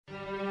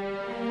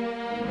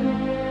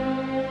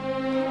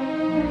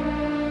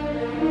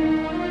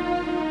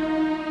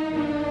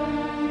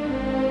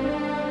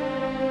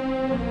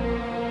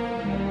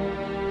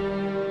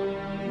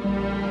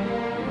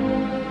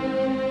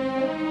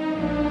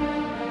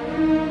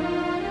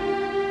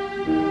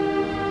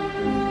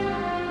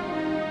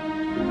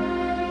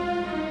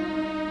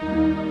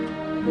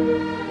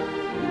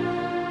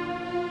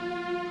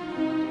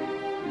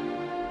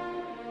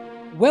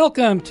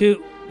Welcome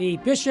to the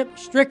Bishop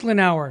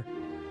Strickland Hour.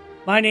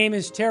 My name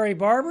is Terry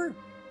Barber,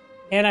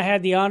 and I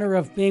had the honor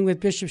of being with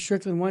Bishop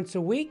Strickland once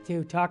a week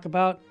to talk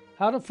about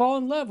how to fall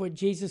in love with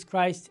Jesus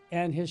Christ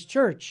and his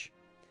church.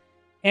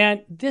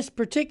 And this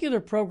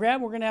particular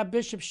program, we're going to have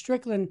Bishop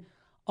Strickland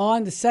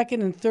on the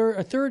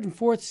third and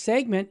fourth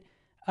segment.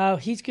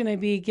 He's going to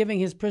be giving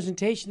his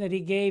presentation that he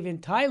gave in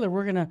Tyler.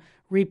 We're going to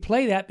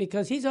replay that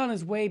because he's on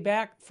his way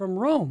back from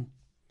Rome.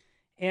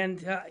 And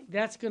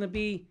that's going to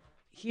be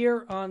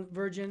here on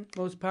Virgin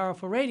Most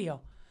Powerful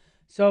Radio.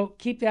 So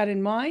keep that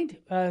in mind.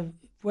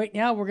 Right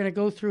now, we're going to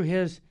go through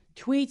his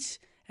tweets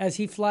as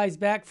he flies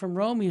back from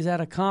Rome. He was at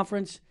a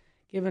conference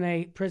giving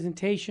a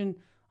presentation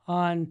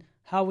on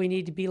how we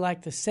need to be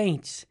like the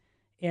saints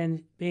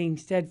and being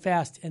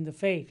steadfast in the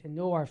faith and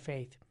know our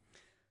faith.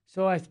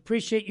 So I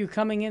appreciate you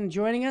coming in and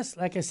joining us.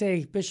 Like I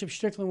say, Bishop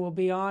Strickland will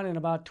be on in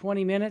about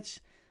 20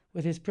 minutes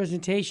with his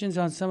presentations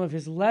on some of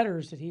his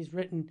letters that he's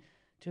written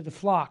to the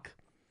flock.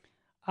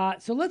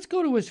 So let's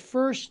go to his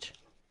first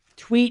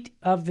tweet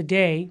of the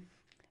day.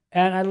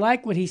 And I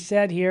like what he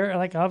said here. I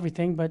like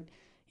everything, but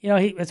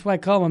that's why I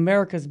call him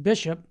America's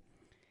bishop.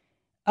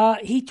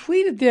 He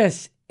tweeted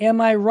this: "Am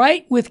I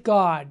right with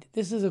God?"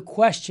 This is a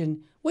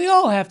question we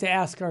all have to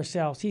ask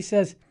ourselves. He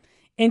says,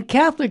 in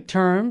Catholic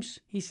terms,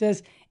 he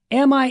says,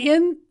 "Am I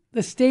in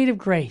the state of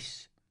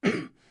grace?"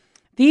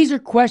 These are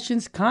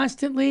questions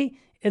constantly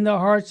in the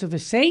hearts of the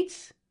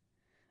saints.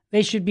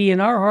 They should be in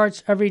our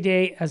hearts every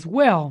day as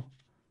well.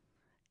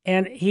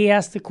 And he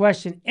asked the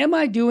question, am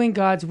I doing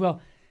God's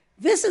will?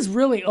 This is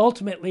really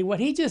ultimately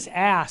what he just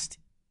asked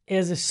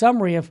is a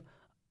summary of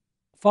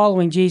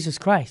following Jesus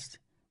Christ.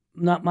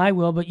 Not my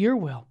will, but your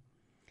will.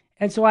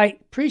 And so I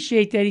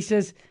appreciate that. He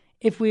says,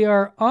 if we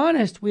are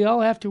honest, we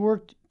all have to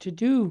work to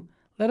do.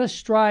 Let us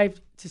strive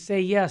to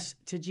say yes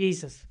to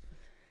Jesus.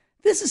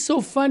 This is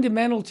so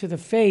fundamental to the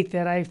faith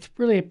that I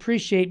really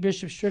appreciate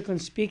Bishop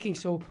Strickland speaking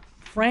so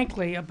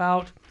frankly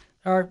about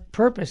our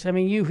purpose. I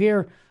mean, you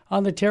hear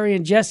on the Terry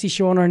and Jesse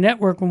show on our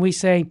network when we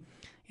say,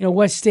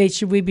 what state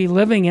should we be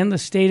living in? The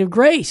state of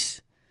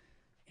grace.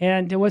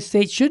 And what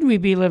state should we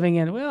be living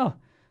in? Well,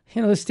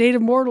 the state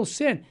of mortal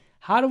sin.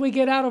 How do we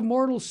get out of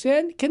mortal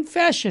sin?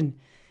 Confession.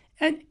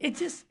 And it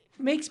just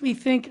makes me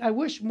think, I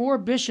wish more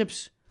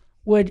bishops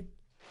would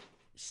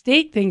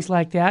state things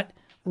like that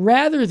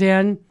rather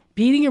than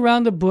beating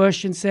around the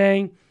bush and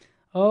saying,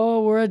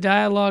 oh, we're a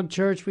dialogue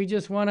church. We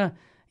just want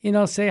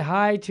to, say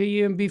hi to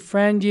you and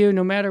befriend you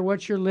no matter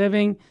what you're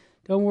living.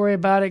 Don't worry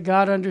about it.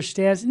 God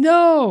understands.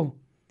 No.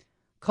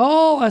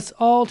 Call us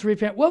all to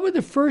repent. What were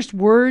the first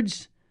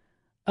words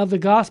of the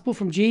gospel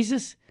from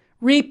Jesus?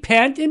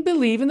 Repent and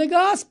believe in the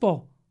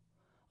gospel.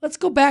 Let's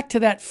go back to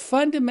that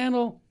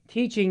fundamental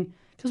teaching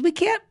because we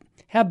can't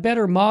have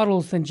better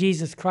models than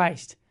Jesus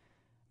Christ.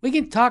 We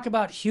can talk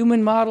about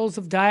human models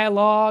of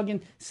dialogue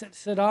and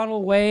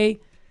synodal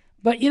way,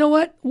 but you know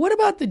what? What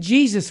about the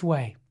Jesus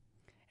way?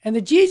 And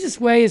the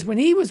Jesus way is when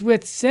he was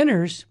with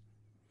sinners,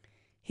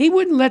 he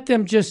wouldn't let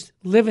them just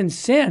live in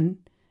sin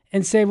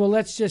and say, well,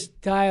 let's just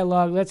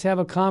dialogue, let's have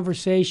a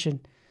conversation.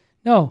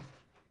 No,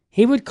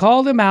 he would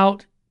call them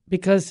out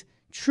because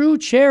true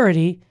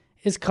charity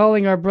is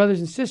calling our brothers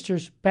and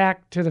sisters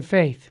back to the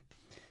faith.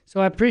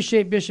 So I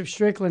appreciate Bishop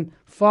Strickland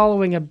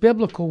following a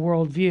biblical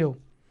worldview.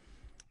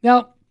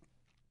 Now,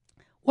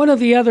 one of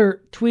the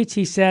other tweets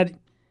he said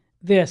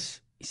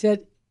this. He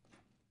said,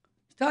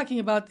 talking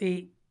about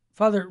the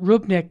Father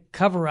Rupnik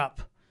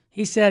cover-up,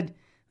 he said,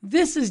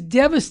 this is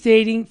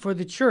devastating for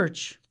the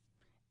church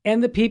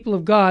and the people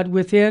of God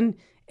within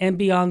and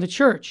beyond the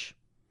church.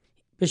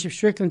 Bishop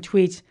Strickland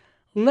tweets,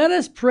 let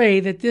us pray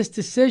that this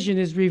decision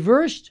is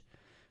reversed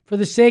for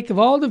the sake of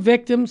all the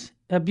victims,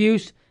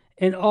 abuse,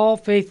 and all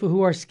faithful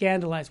who are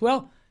scandalized.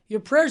 Well,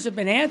 your prayers have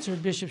been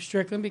answered, Bishop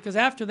Strickland, because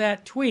after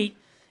that tweet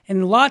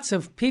and lots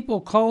of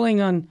people calling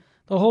on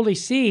the Holy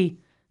See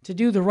to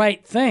do the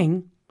right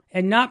thing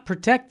and not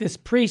protect this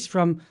priest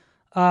from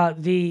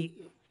the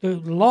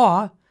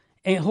law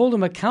and hold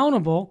him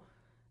accountable,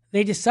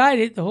 they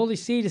decided, the Holy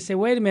See, to say,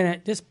 wait a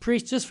minute, this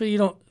priest, just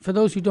for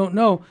those who don't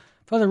know,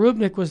 Father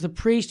Rupnik was the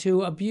priest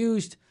who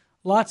abused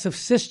lots of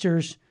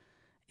sisters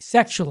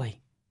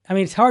sexually. I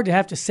mean, it's hard to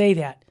have to say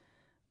that,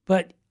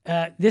 but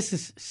this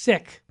is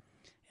sick.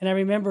 And I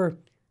remember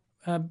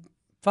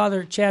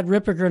Father Chad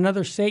Ripperger,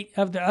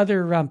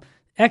 another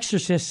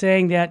exorcist,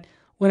 saying that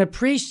when a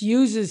priest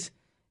uses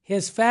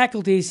his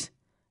faculties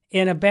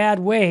in a bad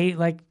way,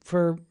 like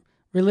for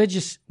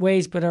religious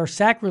ways but are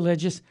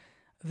sacrilegious,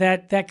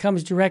 that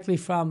comes directly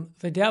from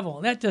the devil.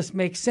 That just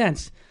makes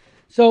sense.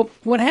 So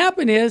what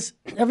happened is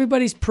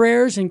everybody's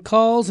prayers and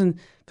calls and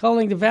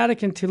calling the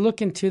Vatican to look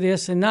into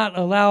this and not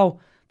allow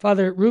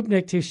Father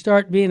Rupnik to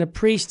start being a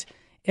priest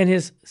in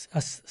his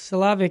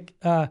Slavic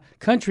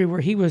country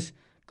where he was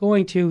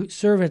going to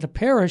serve at a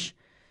parish.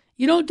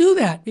 You don't do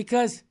that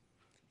because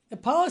the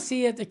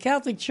policy at the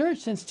Catholic Church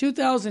since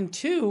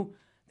 2002,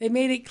 they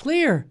made it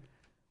clear.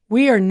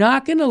 We are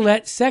not going to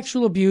let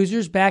sexual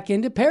abusers back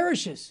into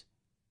parishes.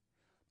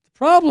 The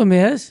problem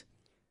is,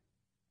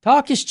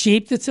 talk is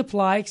cheap, the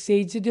supply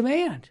exceeds the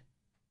demand.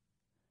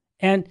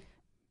 And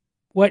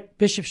what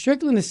Bishop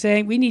Strickland is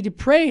saying, we need to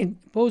pray and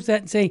pose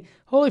that and say,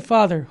 Holy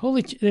Father,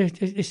 Holy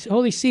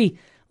See,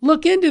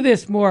 look into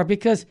this more,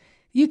 because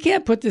you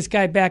can't put this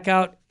guy back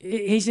out.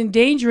 He's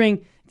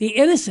endangering the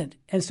innocent.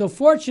 And so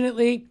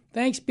fortunately,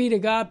 thanks be to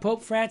God,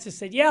 Pope Francis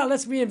said, yeah,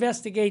 let's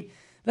reinvestigate.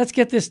 Let's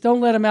get this.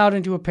 Don't let him out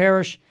into a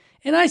parish.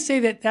 And I say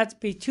that that's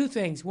be two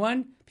things.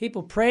 One,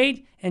 people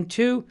prayed, and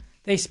two,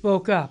 they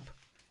spoke up.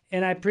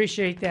 And I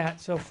appreciate that.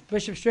 So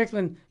Bishop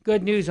Strickland,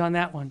 good news on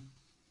that one.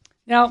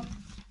 Now,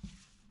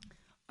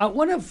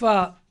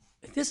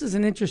 this is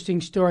an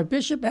interesting story.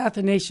 Bishop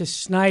Athanasius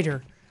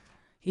Schneider,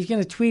 he's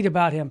going to tweet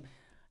about him.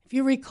 If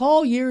you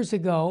recall years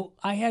ago,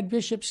 I had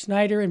Bishop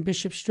Schneider and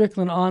Bishop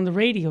Strickland on the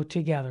radio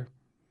together,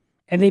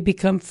 and they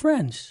become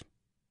friends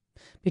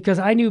because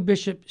I knew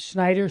Bishop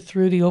Schneider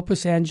through the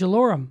Opus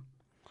Angelorum.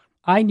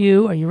 I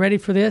knew, are you ready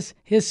for this?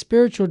 His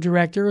spiritual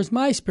director was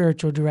my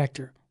spiritual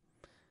director,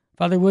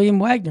 Father William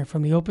Wagner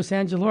from the Opus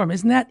Angelorum.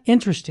 Isn't that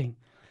interesting?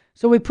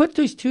 So we put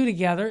these two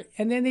together,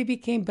 and then they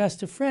became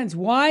best of friends.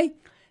 Why?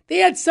 They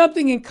had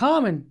something in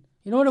common.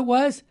 You know what it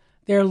was?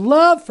 Their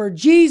love for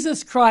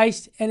Jesus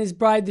Christ and his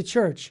bride, the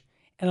church,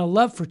 and a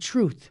love for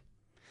truth.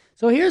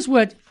 So here's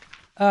what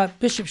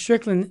Bishop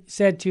Strickland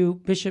said to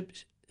Bishop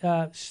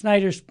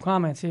Schneider's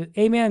comments.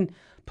 Amen.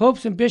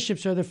 Popes and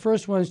bishops are the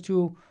first ones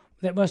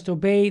that must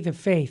obey the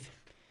faith.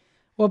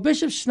 Well,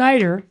 Bishop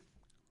Schneider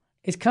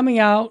is coming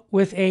out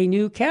with a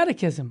new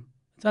catechism.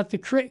 It's not the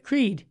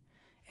creed.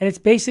 And it's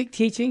basic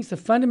teachings, the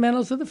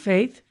fundamentals of the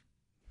faith.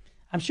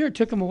 I'm sure it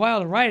took him a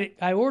while to write it.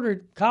 I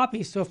ordered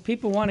copies, so if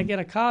people want to get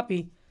a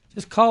copy,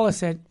 just call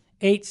us at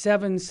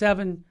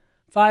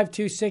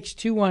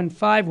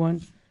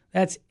 877-526-2151.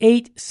 That's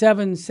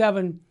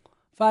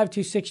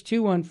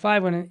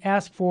 877-526-2151, and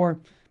ask for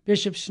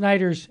Bishop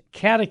Schneider's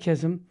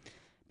catechism,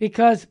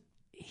 because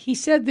he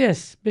said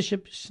this,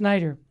 Bishop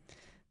Schneider,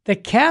 the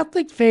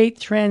Catholic faith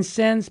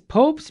transcends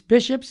popes,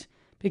 bishops,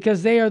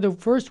 because they are the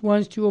first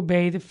ones to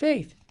obey the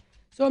faith.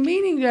 So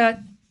meaning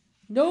that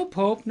no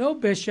pope, no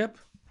bishop,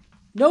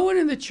 no one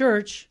in the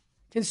church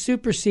can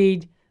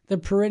supersede the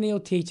perennial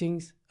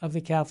teachings of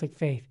the Catholic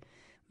faith.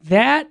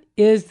 That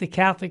is the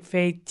Catholic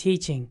faith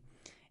teaching.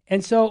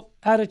 And so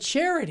out of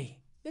charity,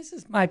 this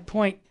is my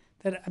point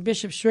that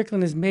Bishop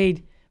Strickland has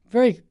made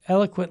very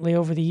eloquently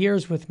over the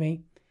years with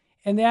me,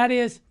 and that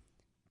is,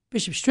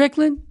 Bishop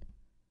Strickland,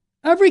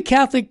 every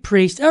Catholic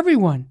priest,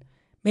 everyone,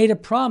 made a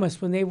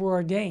promise when they were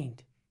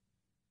ordained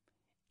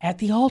at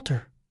the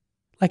altar.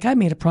 Like I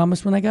made a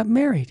promise when I got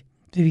married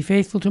to be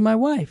faithful to my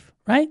wife,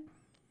 right?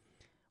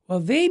 Well,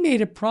 they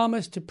made a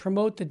promise to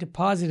promote the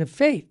deposit of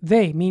faith.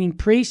 They, meaning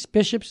priests,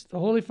 bishops, the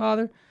Holy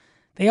Father,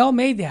 they all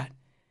made that.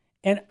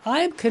 And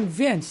I'm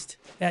convinced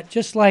that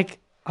just like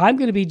I'm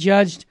going to be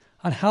judged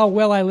on how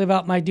well I live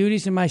out my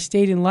duties in my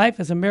state in life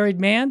as a married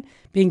man,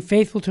 being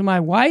faithful to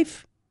my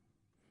wife,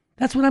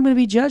 that's what I'm going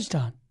to be judged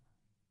on.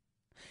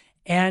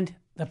 And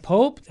the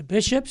Pope, the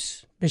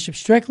bishops, Bishop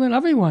Strickland,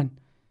 everyone,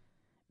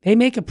 they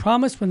make a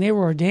promise when they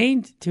were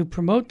ordained to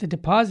promote the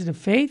deposit of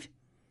faith.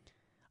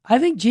 I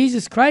think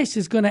Jesus Christ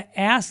is going to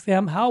ask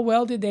them how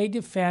well did they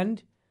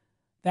defend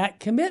that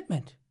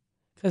commitment,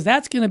 because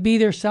that's going to be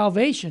their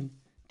salvation,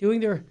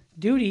 doing their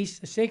duties,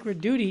 the sacred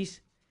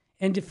duties,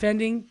 and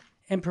defending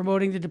and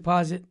promoting the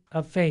deposit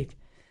of faith.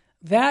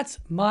 That's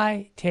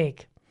my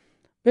take.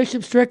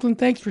 Bishop Strickland,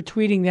 thanks for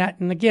tweeting that.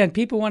 And again,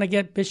 people want to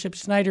get Bishop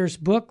Schneider's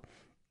book,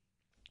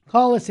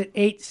 call us at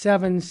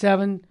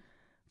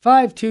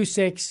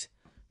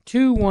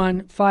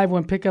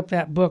 877-526-2151. Pick up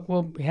that book.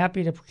 We'll be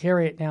happy to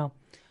carry it now.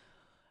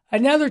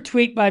 Another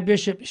tweet by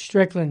Bishop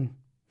Strickland.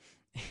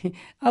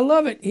 I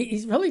love it.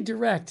 He's really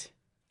direct.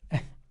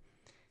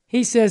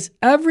 He says,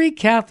 every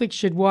Catholic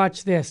should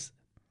watch this.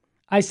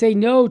 I say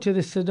no to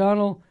the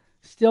synodal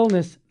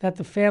stillness that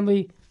the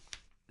family,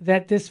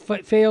 that this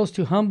fails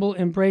to humble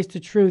embrace the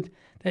truth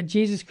that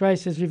Jesus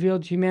Christ has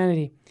revealed to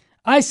humanity.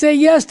 I say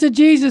yes to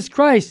Jesus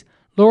Christ,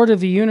 Lord of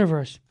the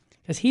universe,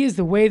 because he is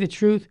the way, the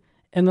truth,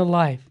 and the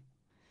life.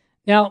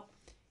 Now,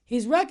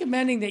 he's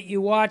recommending that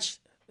you watch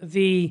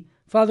the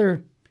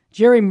Father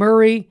Jerry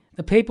Murray,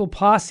 the Papal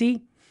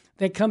Posse,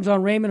 that comes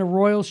on Raymond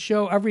Arroyo's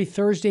show every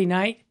Thursday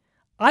night.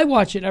 I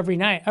watch it every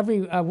night,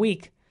 every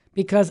week,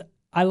 because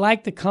I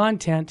like the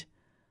content,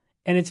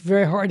 and it's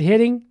very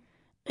hard-hitting,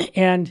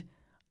 and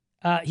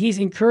he's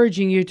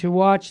encouraging you to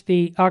watch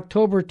the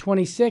October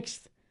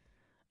 26th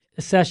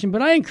session,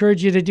 but I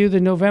encourage you to do the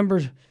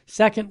November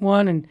 2nd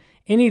one and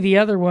any of the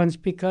other ones,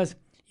 because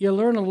you'll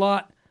learn a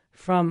lot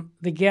from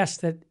the guests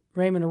that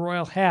Raymond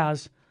Arroyo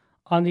has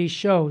on these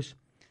shows.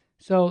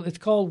 So it's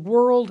called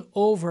World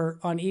Over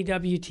on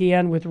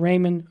EWTN with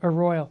Raymond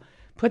Arroyo.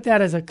 Put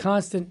that as a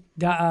constant,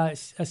 a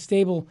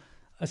stable,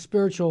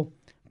 spiritual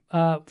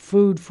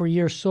food for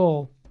your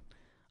soul.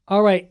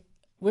 All right,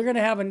 we're going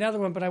to have another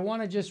one, but I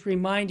want to just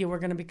remind you, we're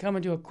going to be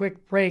coming to a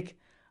quick break.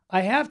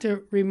 I have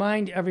to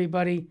remind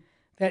everybody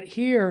that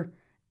here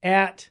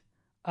at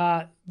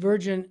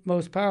Virgin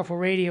Most Powerful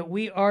Radio,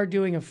 we are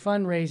doing a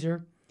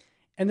fundraiser,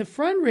 and the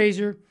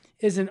fundraiser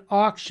is an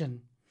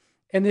auction.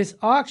 And this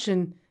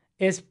auction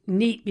is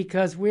neat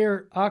because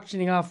we're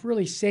auctioning off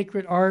really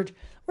sacred art.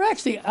 We're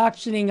actually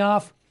auctioning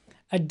off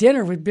a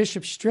dinner with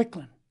Bishop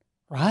Strickland,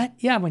 right?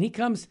 Yeah, when he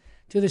comes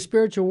to the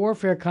Spiritual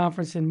Warfare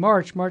Conference in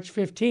March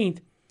 15th,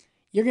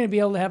 you're going to be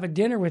able to have a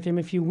dinner with him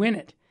if you win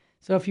it.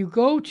 So if you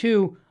go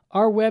to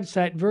our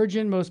website,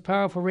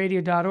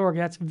 virginmostpowerfulradio.org,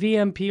 that's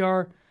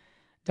vmpr.org,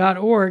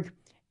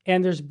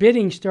 and there's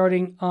bidding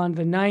starting on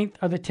the 9th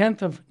or the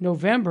 10th of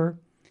November,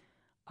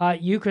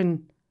 you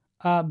can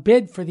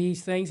bid for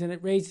these things, and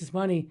it raises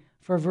money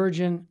for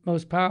Virgin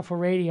Most Powerful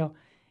Radio.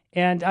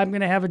 And I'm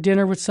going to have a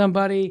dinner with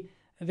somebody.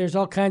 There's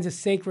all kinds of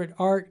sacred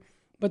art.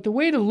 But the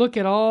way to look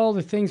at all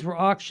the things we're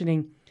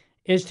auctioning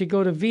is to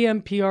go to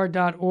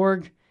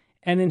vmpr.org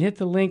and then hit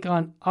the link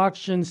on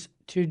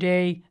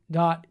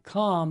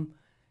auctionstoday.com,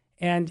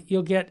 and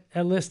you'll get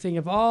a listing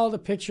of all the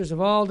pictures of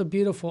all the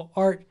beautiful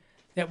art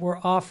that we're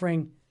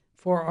offering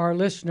for our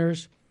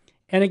listeners.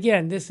 And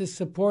again, this is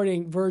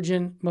supporting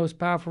Virgin Most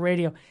Powerful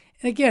Radio.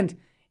 And again,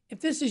 if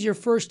this is your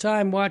first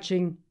time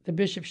watching the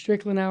Bishop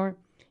Strickland Hour,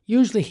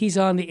 usually he's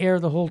on the air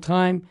the whole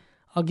time.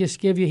 I'll just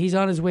give you, he's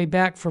on his way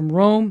back from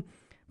Rome,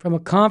 from a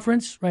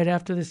conference right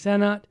after the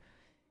Synod.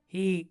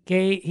 He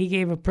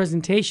gave a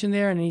presentation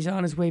there, and he's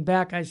on his way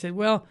back. I said,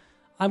 well,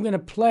 I'm going to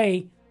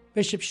play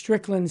Bishop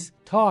Strickland's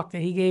talk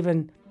that he gave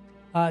in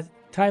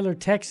Tyler,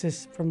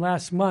 Texas from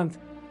last month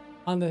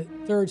on the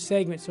third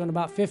segment. So in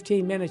about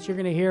 15 minutes, you're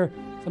going to hear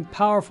some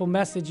powerful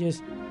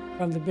messages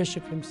from the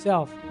bishop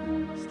himself.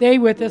 Stay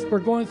with us. We're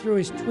going through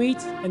his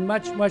tweets and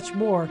much, much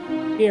more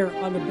here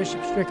on the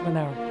Bishop Strickland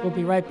Hour. We'll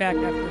be right back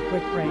after a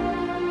quick break.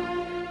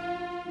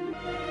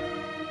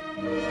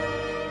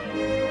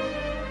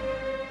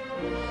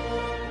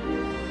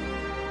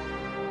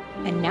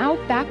 And now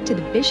back to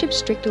the Bishop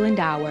Strickland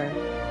Hour.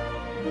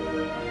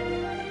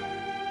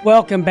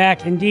 Welcome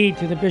back indeed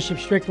to the Bishop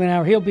Strickland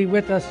Hour. He'll be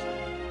with us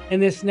in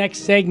this next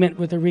segment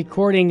with a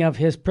recording of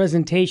his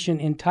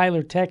presentation in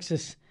Tyler,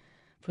 Texas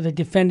for the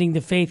Defending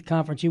the Faith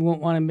Conference. You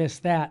won't want to miss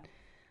that.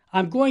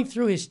 I'm going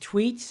through his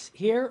tweets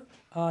here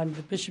on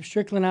the Bishop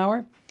Strickland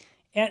Hour,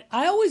 and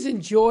I always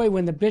enjoy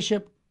when the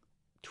bishop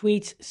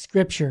tweets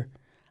scripture.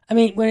 I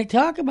mean, when they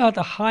talk about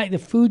the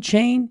food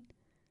chain,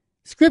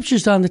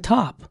 scripture's on the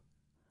top.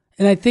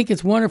 And I think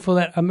it's wonderful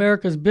that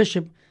America's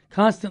bishop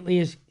constantly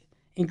is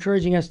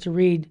encouraging us to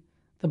read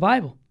the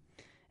Bible.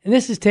 And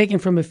this is taken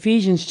from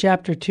Ephesians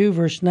chapter 2,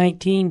 verse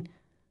 19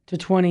 to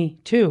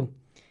 22.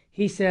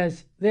 He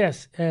says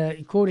this,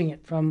 quoting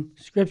it from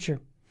Scripture,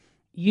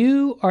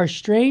 "You are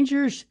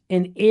strangers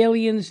and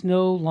aliens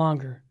no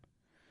longer.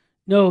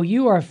 No,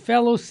 you are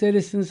fellow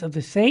citizens of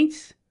the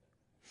saints,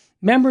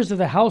 members of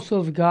the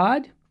household of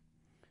God.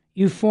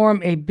 You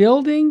form a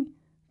building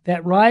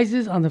that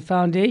rises on the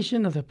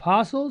foundation of the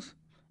apostles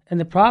and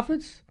the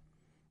prophets,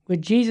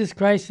 with Jesus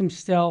Christ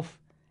himself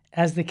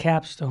as the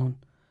capstone."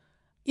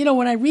 You know,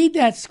 when I read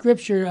that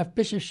scripture, if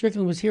Bishop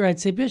Strickland was here, I'd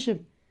say,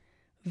 Bishop,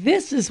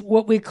 this is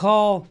what we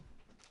call,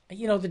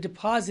 the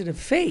deposit of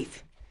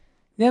faith.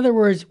 In other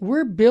words,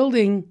 we're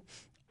building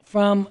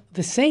from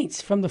the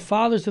saints, from the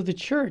fathers of the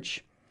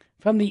church,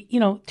 from the,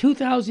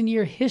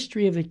 2,000-year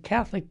history of the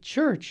Catholic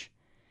Church.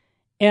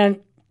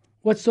 And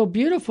what's so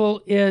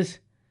beautiful is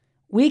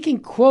we can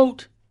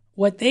quote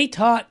what they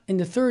taught in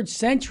the 3rd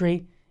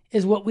century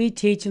is what we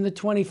teach in the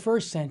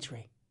 21st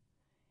century.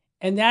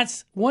 And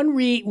that's one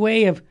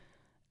way of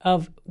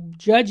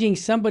judging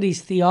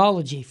somebody's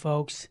theology,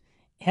 folks.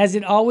 Has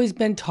it always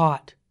been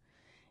taught?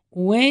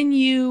 When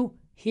you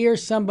hear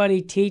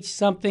somebody teach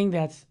something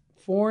that's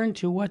foreign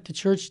to what the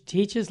church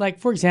teaches, like,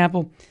 for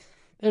example,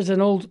 there's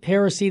an old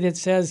heresy that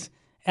says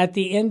at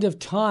the end of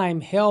time,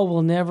 hell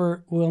will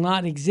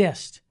not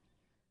exist.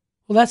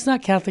 Well, that's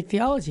not Catholic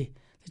theology.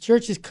 The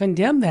church has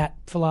condemned that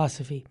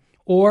philosophy.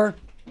 Or,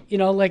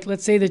 like,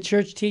 let's say the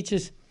church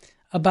teaches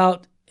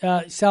about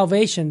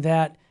salvation,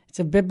 that it's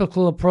a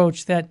biblical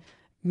approach, that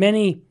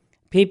many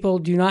people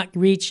do not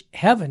reach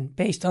heaven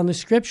based on the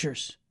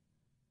scriptures.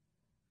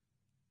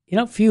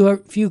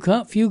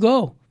 Few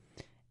go.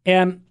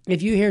 And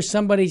if you hear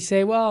somebody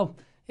say, well,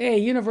 hey,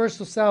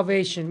 universal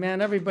salvation, man,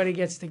 everybody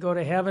gets to go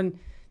to heaven.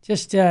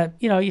 Just,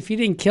 if you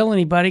didn't kill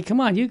anybody, come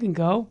on, you can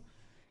go.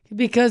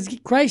 Because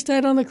Christ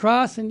died on the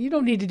cross and you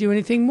don't need to do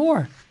anything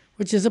more,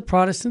 which is a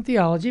Protestant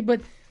theology.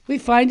 But we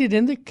find it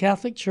in the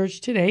Catholic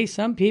Church today.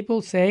 Some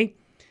people say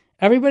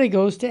everybody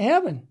goes to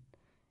heaven.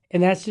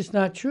 And that's just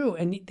not true.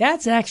 And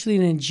that's actually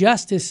an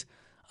injustice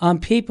on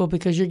people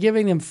because you're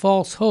giving them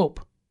false hope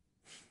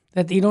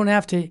that you don't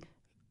have to,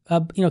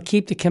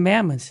 keep the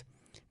commandments.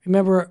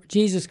 Remember,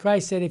 Jesus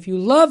Christ said, if you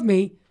love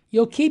me,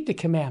 you'll keep the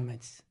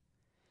commandments.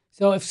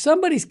 So if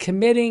somebody's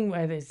committing,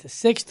 whether it's the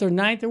 6th or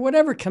 9th or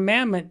whatever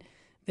commandment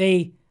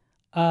they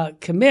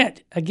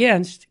commit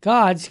against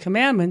God's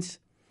commandments,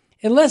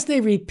 unless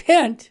they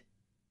repent,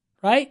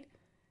 right?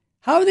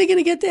 How are they going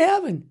to get to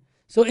heaven?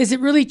 So is it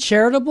really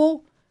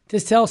charitable to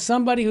tell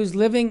somebody who's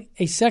living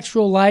a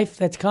sexual life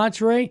that's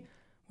contrary,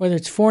 whether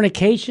it's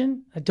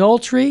fornication,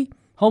 adultery,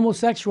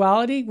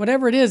 homosexuality,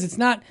 whatever it is, it's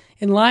not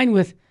in line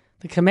with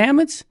the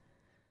commandments,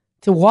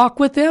 to walk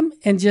with them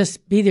and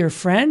just be their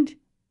friend?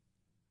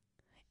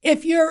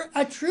 If you're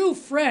a true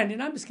friend,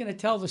 and I'm just going to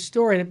tell the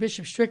story, that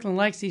Bishop Strickland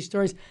likes these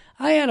stories.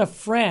 I had a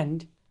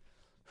friend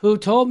who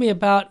told me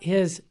about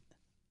his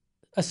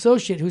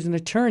associate, who's an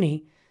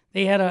attorney.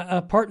 They had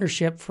a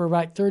partnership for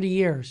about 30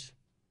 years.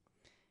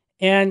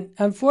 And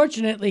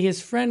unfortunately,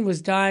 his friend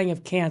was dying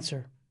of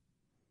cancer.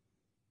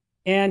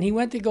 And he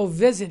went to go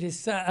visit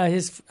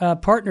his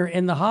partner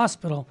in the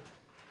hospital.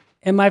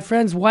 And my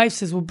friend's wife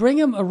says, well, bring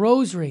him a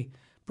rosary.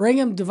 Bring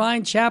him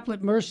Divine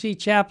Chaplet, Mercy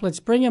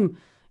Chaplets. Bring him,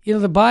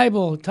 the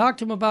Bible. Talk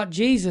to him about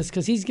Jesus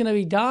because he's going to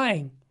be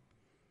dying.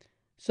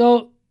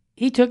 So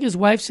he took his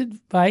wife's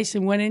advice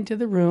and went into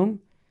the room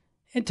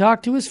and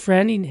talked to his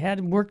friend. He had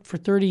worked for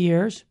 30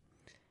 years.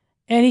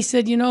 And he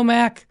said,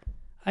 Mac,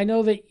 I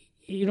know that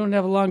you don't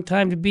have a long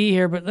time to be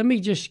here, but let me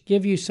just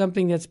give you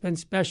something that's been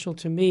special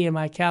to me in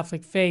my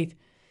Catholic faith.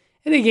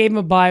 And he gave him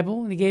a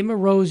Bible, and he gave him a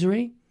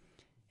rosary,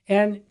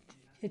 and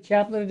a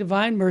Chaplet of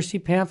Divine Mercy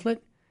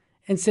pamphlet,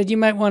 and said, you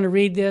might want to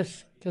read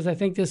this, because I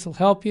think this will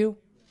help you.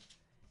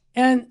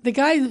 And the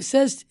guy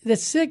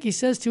that's sick, he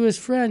says to his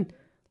friend,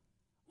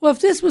 well,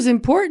 if this was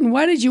important,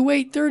 why did you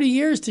wait 30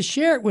 years to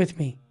share it with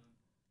me?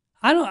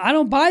 I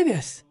don't buy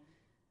this.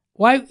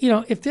 Why,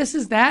 if this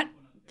is that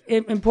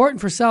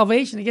important for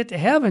salvation to get to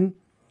heaven,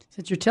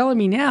 since you're telling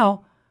me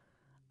now,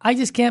 I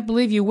just can't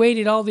believe you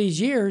waited all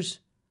these years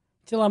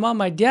till I'm on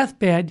my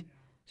deathbed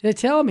to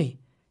tell me.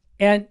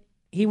 And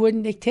he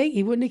wouldn't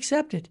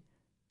accept it.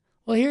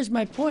 Well, here's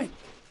my point.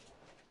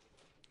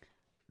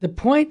 The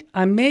point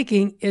I'm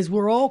making is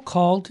we're all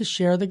called to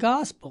share the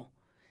gospel.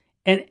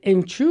 And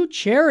in true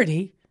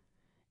charity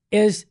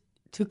is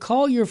to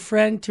call your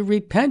friend to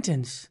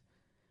repentance.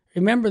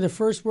 Remember the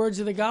first words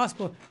of the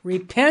gospel,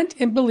 repent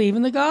and believe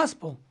in the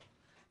gospel.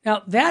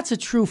 Now, that's a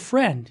true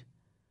friend.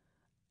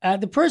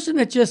 The person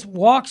that just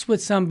walks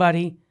with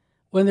somebody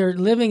when they're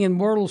living in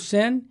mortal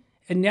sin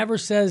and never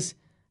says,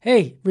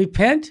 hey,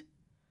 repent,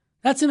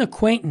 that's an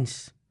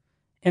acquaintance.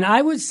 And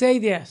I would say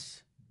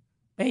this,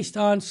 based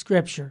on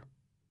Scripture,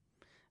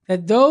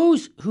 that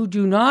those who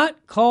do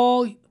not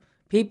call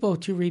people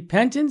to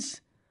repentance,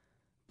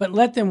 but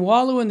let them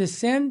wallow in the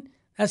sin,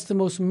 that's the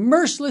most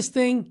merciless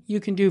thing you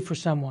can do for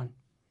someone.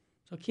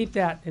 So keep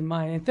that in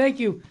mind. And thank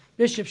you,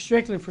 Bishop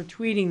Strickland, for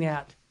tweeting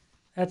that.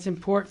 That's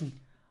important.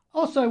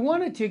 Also, I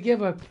wanted to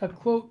give a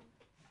quote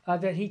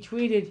that he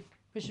tweeted,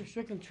 Bishop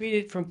Strickland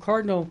tweeted from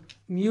Cardinal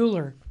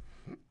Mueller.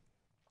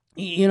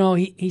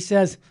 He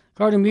says,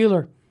 Cardinal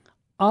Mueller,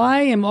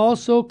 I am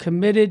also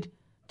committed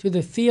to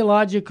the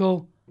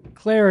theological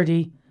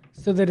clarity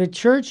so that a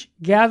church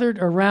gathered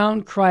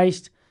around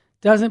Christ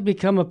doesn't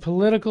become a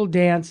political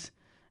dance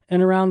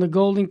and around the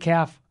golden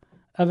calf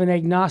of an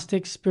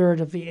agnostic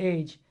spirit of the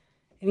age.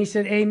 And he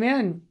said,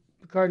 amen,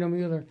 Cardinal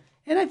Mueller.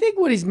 And I think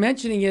what he's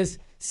mentioning is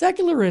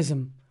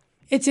secularism.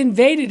 It's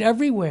invaded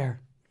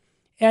everywhere.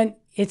 And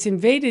it's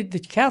invaded the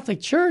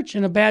Catholic Church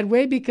in a bad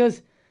way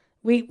because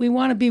we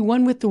want to be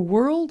one with the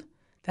world.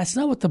 That's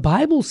not what the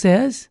Bible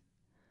says.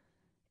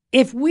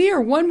 If we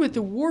are one with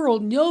the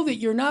world, know that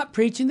you're not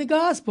preaching the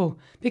gospel.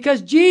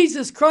 Because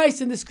Jesus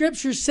Christ in the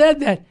Scriptures said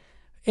that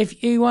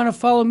if you want to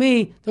follow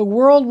me, the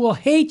world will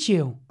hate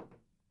you.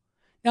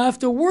 Now, if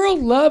the world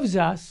loves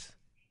us,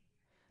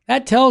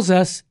 that tells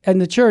us, and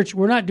the church,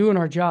 we're not doing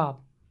our job.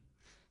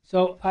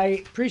 So I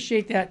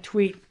appreciate that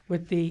tweet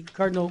with the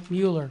Cardinal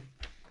Mueller.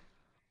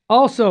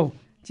 Also,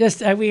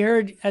 just we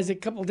heard as a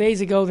couple days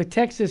ago, the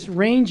Texas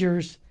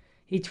Rangers,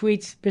 he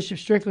tweets, Bishop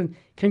Strickland,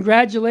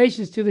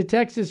 congratulations to the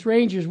Texas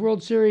Rangers,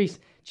 World Series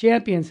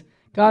champions.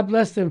 God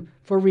bless them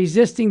for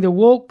resisting the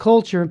woke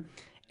culture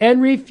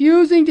and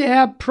refusing to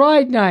have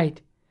Pride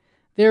Night.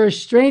 There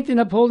is strength in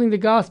upholding the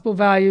gospel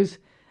values,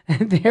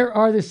 and there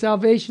are the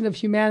salvation of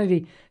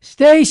humanity.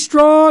 Stay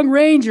strong,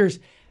 Rangers.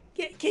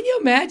 Can you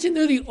imagine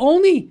they're the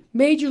only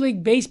Major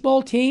League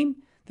Baseball team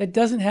that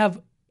doesn't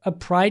have a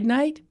Pride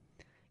Night?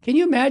 Can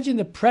you imagine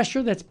the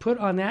pressure that's put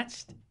on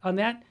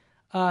that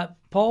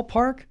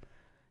ballpark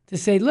to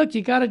say, look,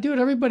 you got to do it.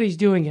 Everybody's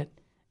doing it.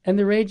 And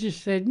the Rangers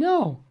said,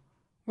 no,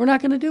 we're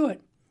not going to do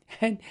it.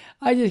 And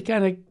I just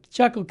kind of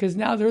chuckled because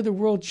now they're the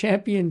world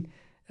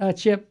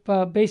championship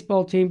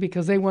baseball team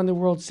because they won the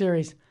World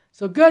Series.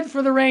 So good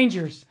for the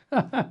Rangers.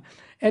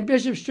 And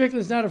Bishop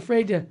Strickland's not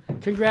afraid to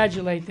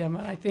congratulate them.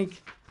 And I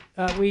think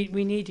we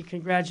need to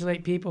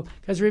congratulate people.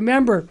 Because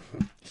remember,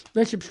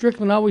 Bishop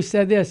Strickland always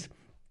said this,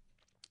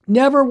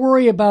 never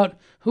worry about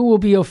who will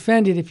be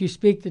offended if you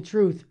speak the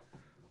truth.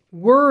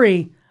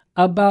 Worry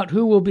about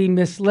who will be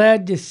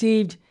misled,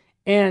 deceived,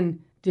 and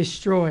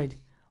destroyed.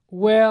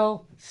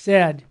 Well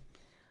said.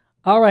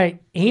 All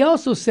right. He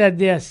also said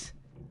this,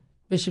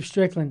 Bishop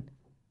Strickland,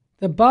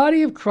 the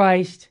body of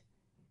Christ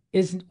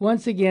is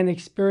once again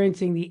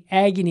experiencing the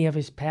agony of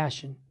his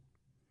passion.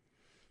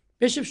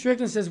 Bishop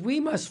Strickland says we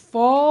must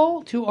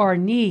fall to our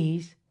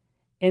knees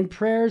in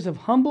prayers of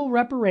humble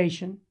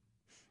reparation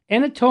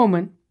and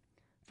atonement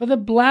for the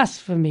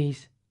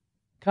blasphemies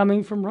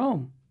coming from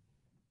Rome.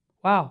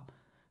 Wow.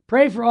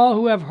 Pray for all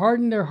who have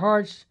hardened their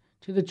hearts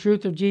to the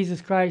truth of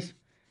Jesus Christ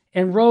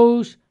and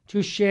rose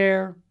to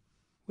share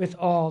with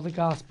all the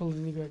gospel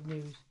and the good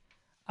news.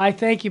 I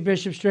thank you,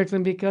 Bishop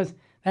Strickland, because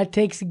that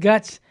takes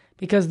guts,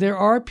 because there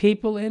are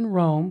people in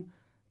Rome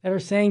that are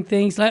saying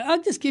things like,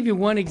 I'll just give you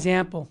one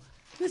example.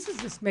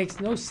 This makes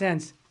no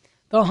sense.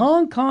 The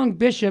Hong Kong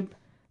bishop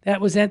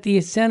that was at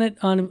the Senate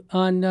on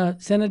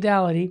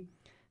synodality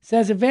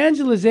says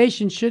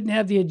evangelization shouldn't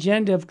have the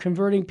agenda of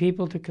converting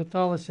people to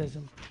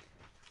Catholicism.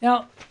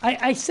 Now,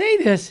 I say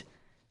this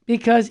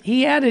because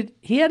he added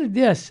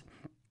this.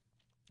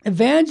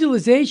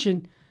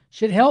 Evangelization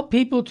should help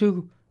people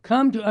to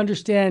come to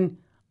understand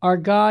our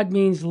God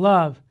means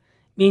love,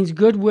 means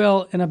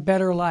goodwill, and a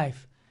better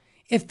life.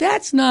 If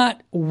that's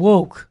not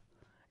woke,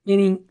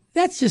 meaning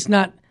that's just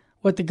not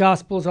what the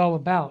gospel is all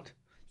about.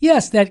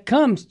 Yes,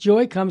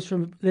 joy comes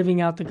from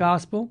living out the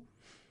gospel.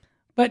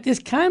 But this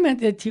comment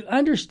that to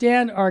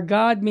understand our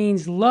God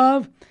means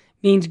love,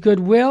 means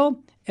goodwill,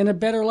 and a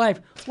better life.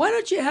 Why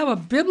don't you have a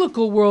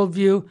biblical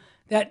worldview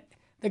that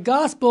the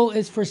gospel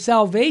is for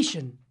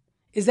salvation?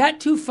 Is that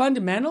too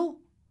fundamental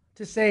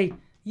to say,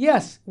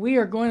 yes, we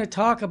are going to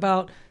talk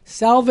about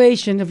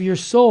salvation of your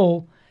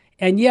soul,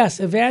 and yes,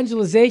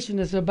 evangelization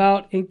is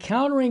about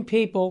encountering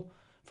people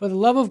for the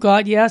love of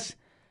God, yes,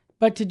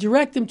 but to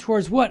direct them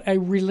towards what? A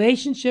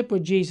relationship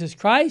with Jesus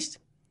Christ,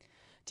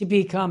 to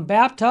become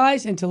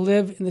baptized and to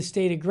live in the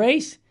state of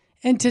grace,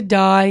 and to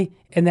die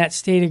in that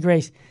state of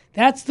grace.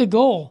 That's the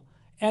goal.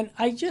 And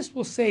I just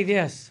will say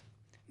this.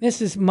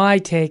 This is my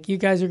take. You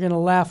guys are going to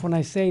laugh when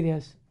I say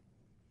this.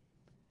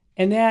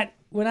 And that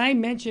when I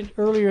mentioned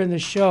earlier in the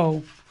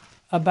show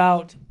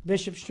about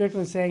Bishop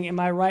Strickland saying, am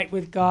I right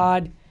with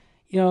God?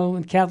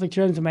 In Catholic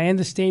terms, am I in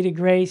the state of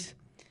grace?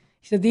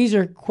 He said, these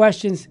are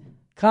questions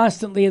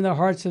constantly in the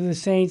hearts of the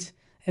saints,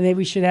 and that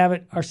we should have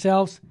it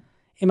ourselves.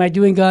 Am I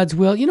doing God's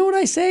will? You know what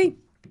I say?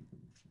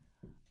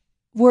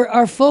 Where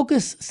our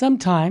focus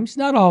sometimes,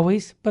 not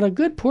always, but a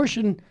good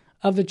portion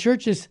of the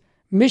church's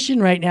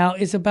mission right now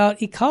is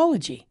about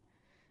ecology.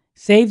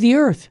 Save the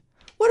earth.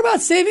 What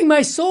about saving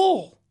my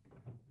soul?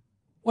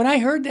 When I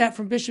heard that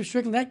from Bishop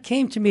Strickland, that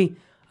came to me,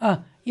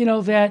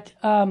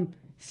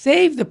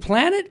 save the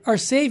planet or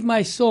save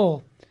my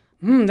soul?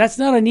 That's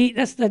not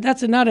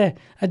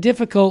a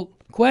difficult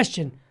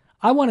question.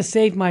 I want to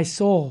save my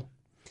soul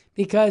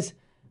because,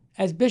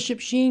 as Bishop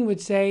Sheen would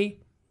say,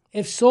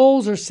 if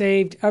souls are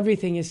saved,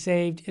 everything is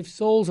saved. If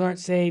souls aren't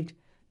saved,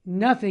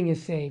 nothing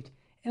is saved.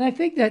 And I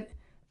think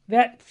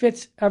that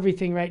fits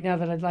everything right now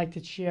that I'd like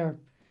to share.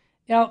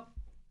 Now,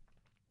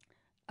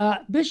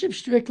 Bishop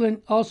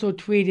Strickland also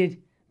tweeted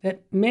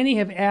that many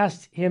have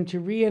asked him to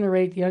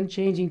reiterate the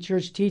unchanging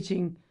church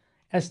teaching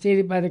as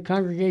stated by the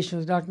Congregation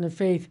of the Doctrine of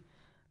Faith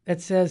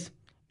that says,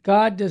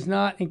 God does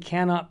not and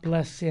cannot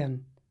bless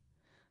sin.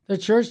 The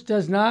church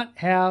does not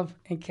have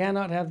and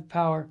cannot have the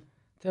power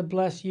to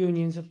bless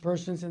unions of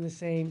persons in the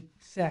same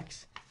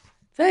sex.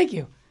 Thank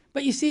you.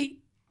 But you see,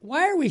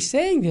 why are we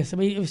saying this? I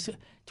mean, it was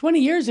 20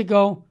 years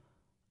ago,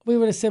 we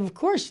would have said, of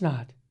course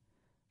not.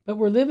 But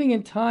we're living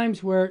in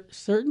times where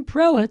certain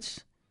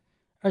prelates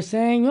are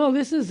saying, well,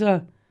 this is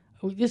all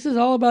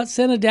about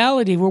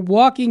synodality. We're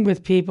walking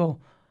with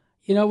people.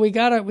 We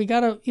gotta,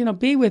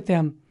 be with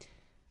them.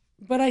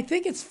 But I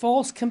think it's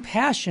false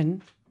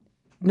compassion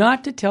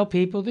not to tell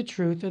people the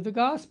truth of the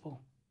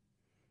gospel.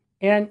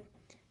 And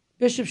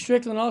Bishop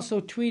Strickland also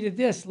tweeted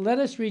this: let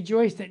us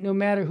rejoice that no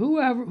matter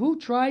who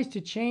tries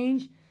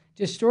to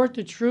distort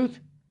the truth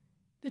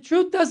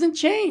doesn't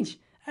change.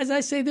 As I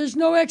say, there's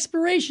no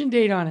expiration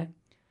date on it.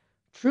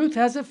 Truth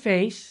has a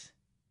face,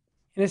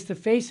 and it's the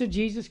face of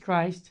Jesus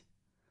Christ.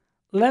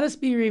 Let us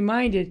be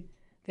reminded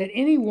that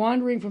any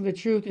wandering from the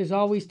truth is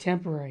always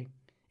temporary.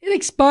 It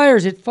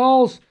expires. It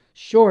falls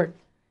short.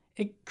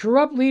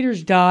 Corrupt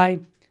leaders die.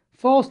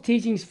 False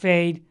teachings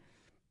fade.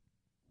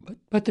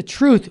 But the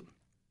truth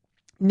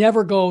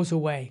never goes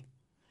away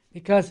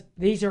because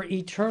these are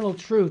eternal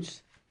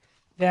truths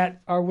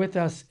that are with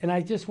us. And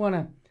I just want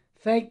to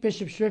thank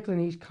Bishop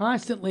Strickland. He's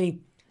constantly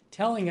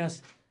telling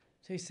us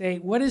to say,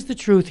 what is the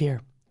truth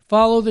here?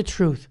 Follow the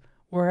truth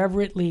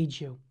wherever it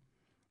leads you.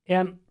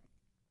 And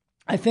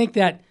I think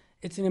that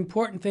it's an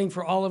important thing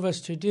for all of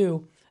us to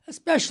do,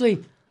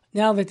 especially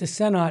now that the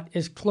Synod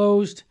is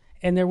closed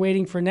and they're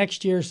waiting for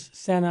next year's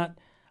Synod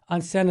on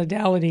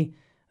synodality,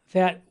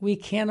 that we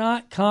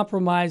cannot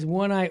compromise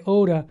one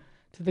iota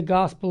to the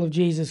gospel of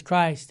Jesus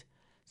Christ.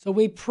 So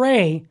we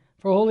pray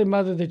for Holy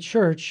Mother the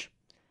Church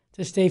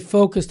to stay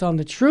focused on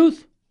the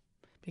truth,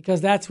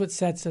 because that's what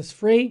sets us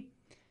free.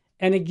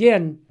 And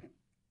again,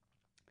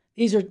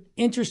 these are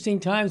interesting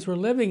times we're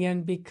living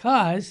in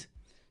because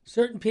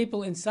certain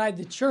people inside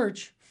the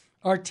church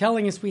are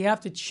telling us we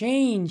have to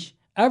change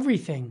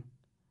everything.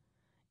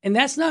 And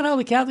that's not how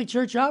the Catholic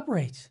Church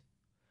operates.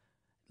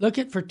 Look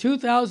at, for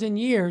 2,000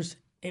 years,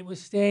 it was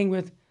staying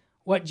with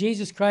what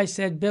Jesus Christ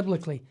said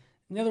biblically.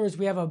 In other words,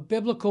 we have a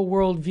biblical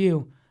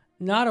worldview,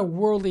 not a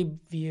worldly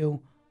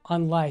view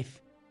on life.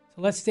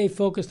 So let's stay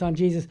focused on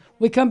Jesus.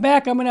 When we come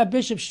back, I'm going to have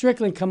Bishop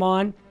Strickland come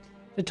on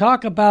to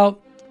talk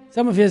about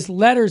some of his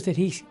letters that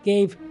he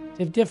gave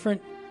to to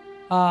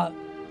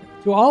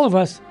all of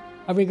us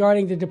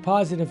regarding the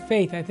deposit of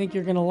faith. I think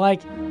you're going to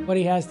like what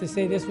he has to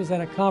say. This was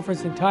at a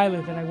conference in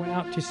Tyler that I went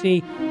out to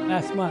see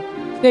last month.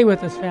 Stay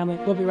with us, family.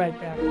 We'll be right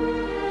back.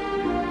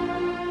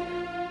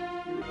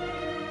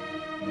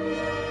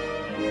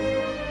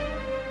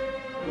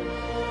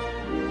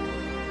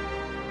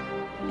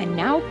 And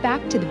now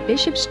back to the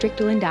Bishop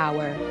Strickland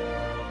Hour.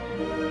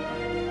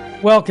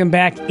 Welcome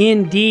back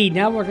indeed.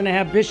 Now we're going to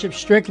have Bishop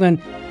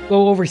Strickland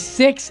go over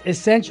 6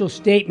 essential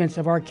statements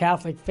of our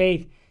Catholic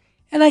faith.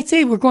 And I'd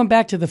say we're going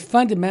back to the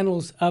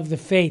fundamentals of the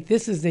faith.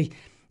 This is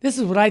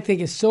what I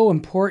think is so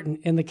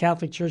important in the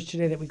Catholic Church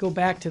today, that we go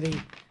back to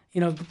the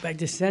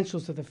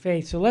essentials of the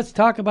faith. So let's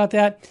talk about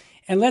that,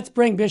 and let's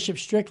bring Bishop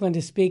Strickland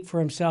to speak for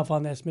himself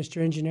on this,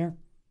 Mr. Engineer.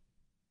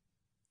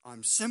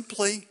 I'm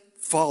simply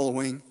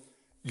following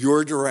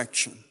your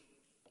direction.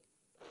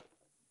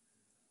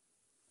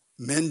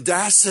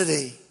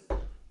 Mendacity.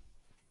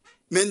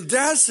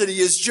 Mendacity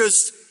is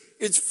just,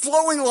 it's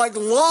flowing like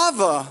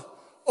lava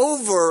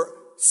over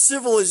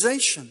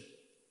civilization.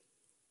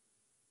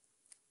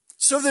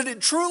 So that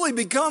it truly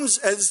becomes,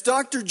 as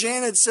Dr.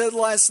 Janet said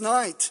last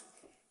night,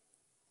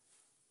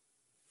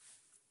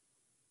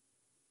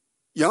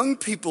 young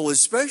people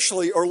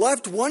especially are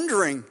left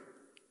wondering,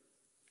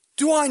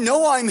 do I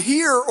know I'm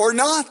here or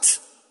not?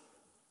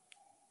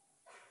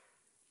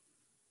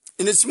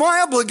 And it's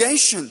my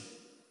obligation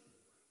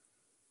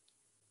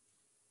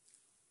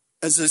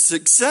as a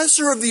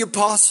successor of the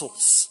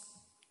apostles.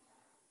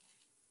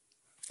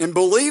 And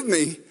believe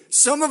me,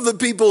 some of the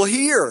people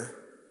here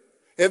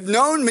have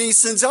known me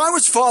since I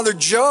was Father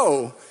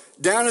Joe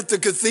down at the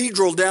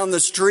cathedral down the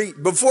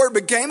street, before it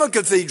became a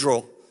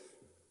cathedral.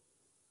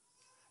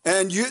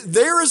 And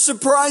they're as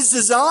surprised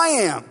as I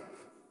am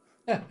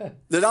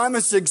that I'm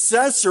a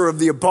successor of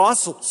the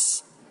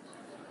apostles.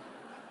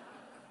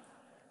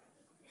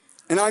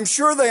 And I'm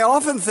sure they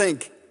often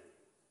think,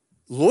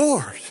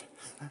 Lord,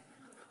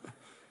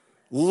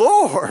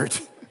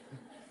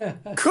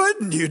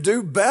 couldn't you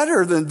do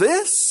better than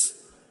this?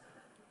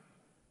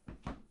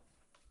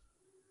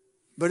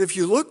 But if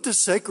you look to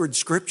sacred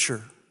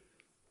scripture,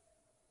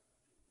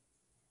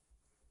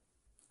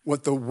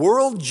 what the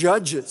world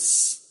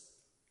judges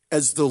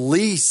as the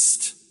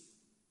least,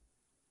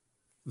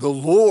 the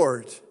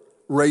Lord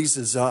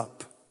raises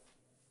up.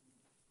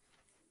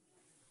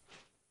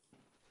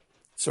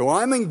 So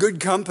I'm in good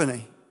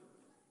company.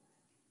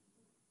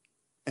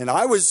 And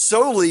I was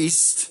so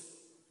least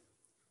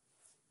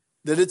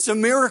that it's a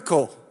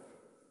miracle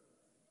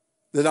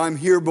that I'm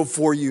here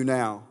before you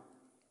now.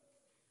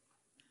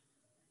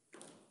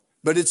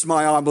 But it's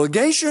my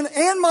obligation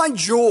and my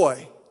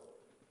joy.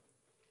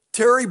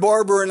 Terry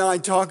Barber and I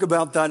talk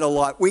about that a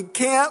lot. We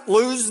can't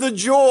lose the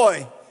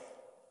joy.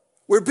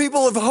 We're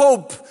people of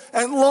hope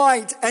and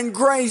light and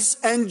grace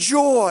and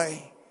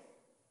joy.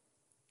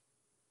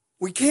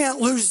 We can't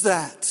lose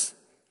that.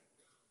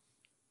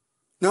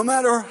 No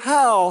matter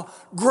how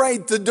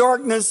great the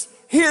darkness,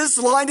 His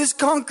light has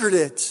conquered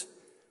it.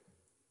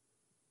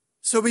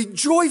 So be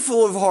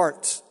joyful of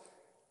heart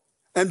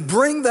and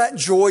bring that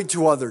joy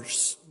to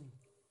others.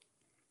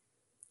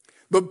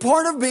 But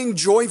part of being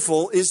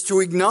joyful is to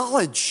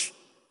acknowledge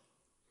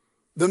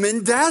the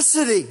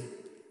mendacity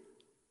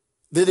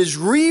that is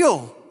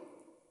real,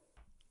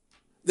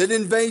 that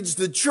invades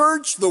the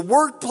church, the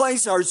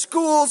workplace, our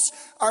schools,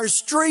 our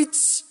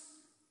streets.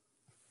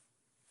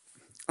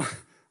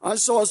 I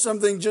saw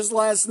something just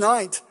last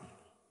night.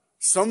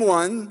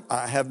 Someone,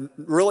 I have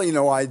really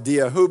no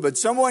idea who, but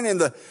someone in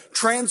the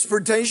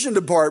transportation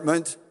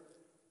department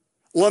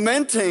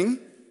lamenting,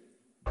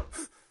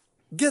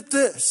 get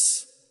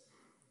this,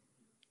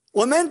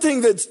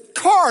 lamenting that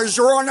cars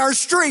are on our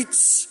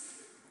streets.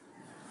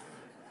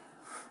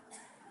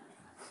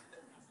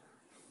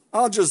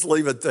 I'll just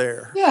leave it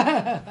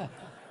there.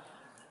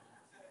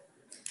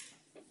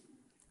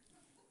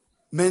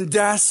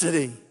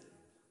 Mendacity.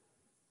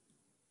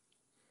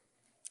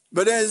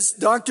 But as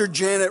Dr.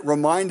 Janet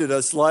reminded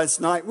us last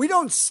night, we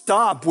don't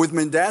stop with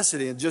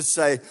mendacity and just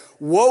say,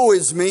 woe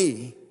is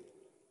me.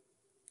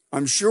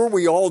 I'm sure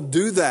we all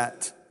do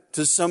that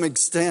to some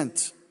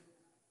extent.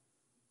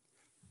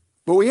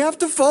 But we have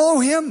to follow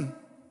Him.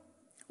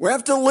 We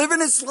have to live in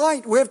His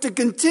light. We have to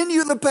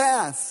continue the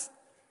path.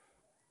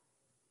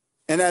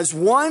 And as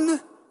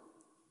one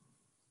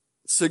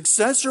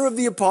successor of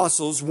the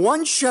apostles,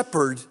 one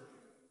shepherd,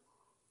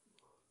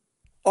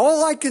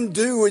 all I can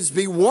do is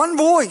be one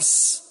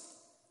voice.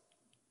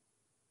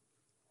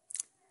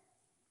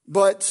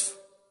 But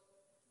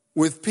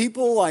with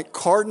people like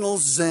Cardinal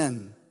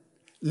Zen,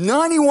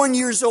 91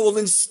 years old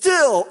and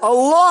still a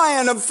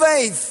lion of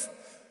faith,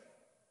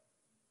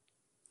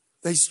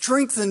 they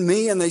strengthen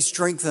me and they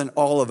strengthen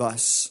all of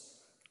us.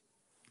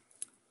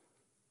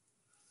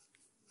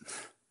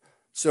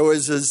 So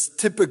as is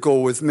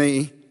typical with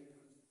me,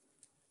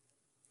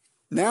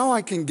 now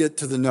I can get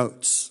to the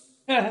notes.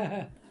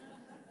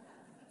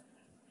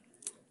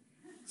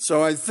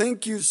 So I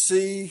think you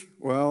see,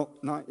 well,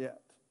 not yet.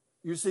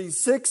 You see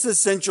 6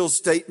 essential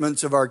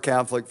statements of our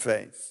Catholic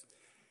faith.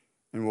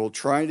 And we'll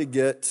try to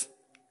get,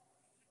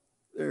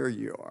 there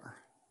you are.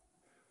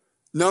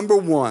 Number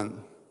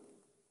one.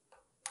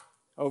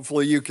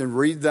 Hopefully you can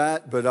read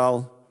that, but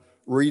I'll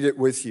read it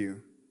with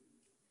you.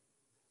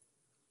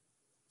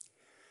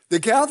 The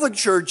Catholic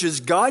Church is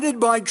guided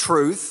by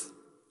truth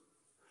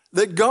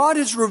that God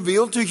has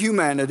revealed to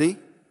humanity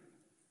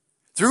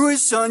through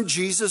His Son,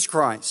 Jesus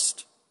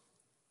Christ.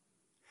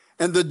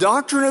 And the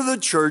doctrine of the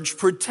Church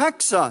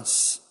protects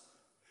us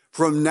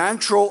from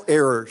natural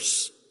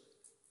errors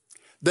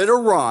that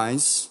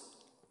arise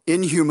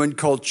in human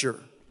culture.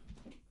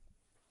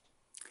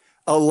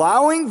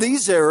 Allowing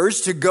these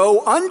errors to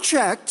go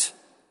unchecked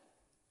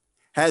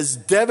has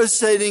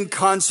devastating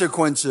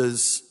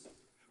consequences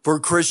for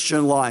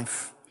Christian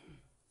life.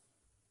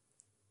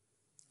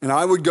 And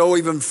I would go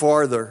even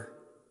farther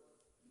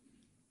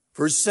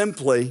for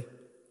simply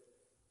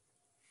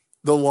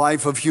the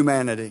life of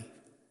humanity.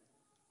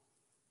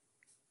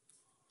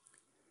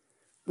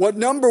 What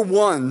number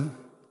one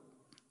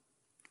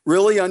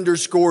really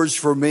underscores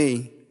for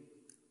me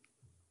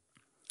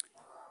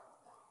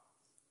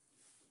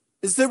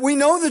is that we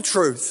know the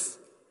truth.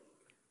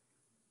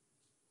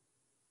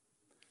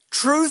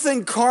 Truth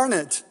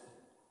incarnate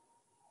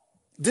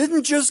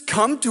didn't just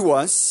come to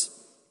us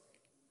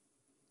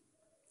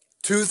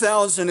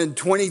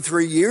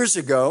 2023 years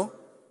ago,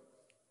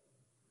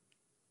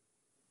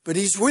 but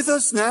He's with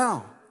us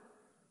now.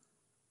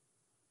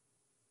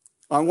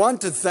 I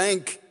want to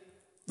thank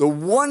the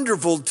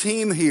wonderful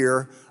team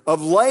here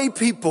of lay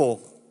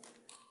people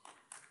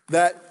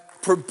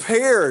that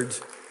prepared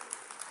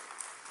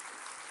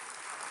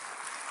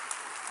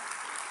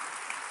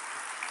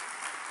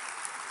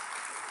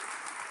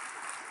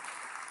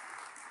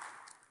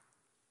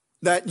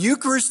that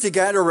Eucharistic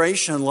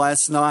adoration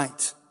last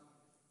night.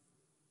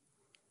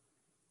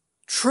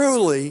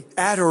 Truly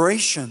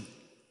adoration.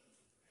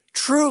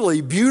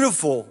 Truly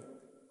beautiful.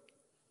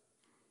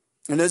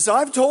 And as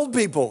I've told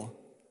people,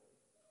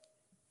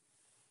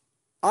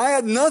 I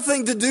had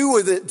nothing to do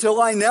with it till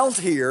I knelt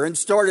here and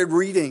started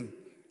reading.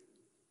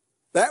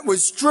 That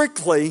was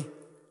strictly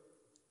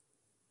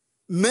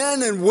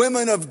men and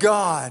women of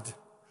God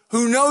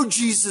who know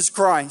Jesus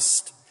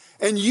Christ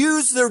and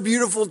use their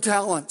beautiful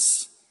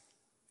talents.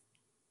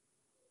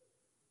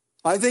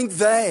 I think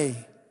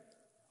they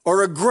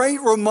are a great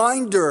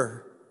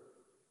reminder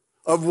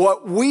of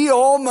what we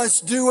all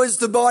must do as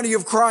the body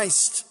of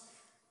Christ.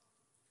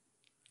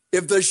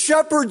 If the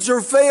shepherds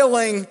are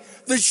failing,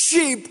 the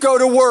sheep go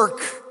to work.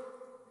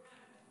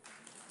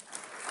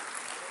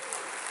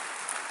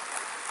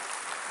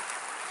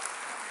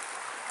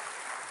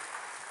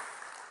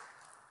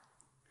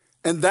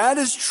 And that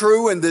is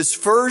true in this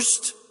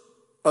first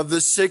of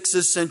the 6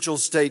 essential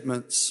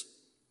statements.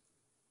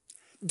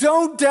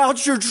 Don't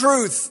doubt your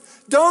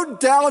truth. Don't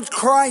doubt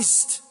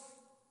Christ.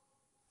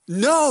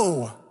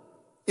 Know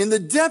in the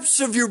depths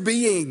of your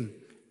being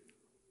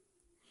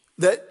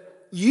that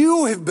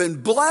you have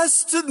been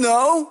blessed to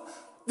know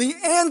the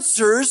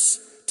answers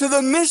to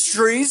the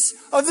mysteries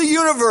of the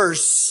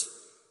universe.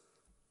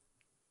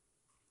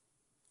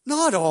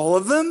 Not all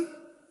of them.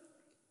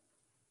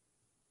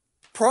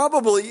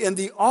 Probably in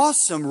the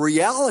awesome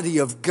reality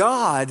of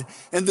God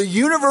and the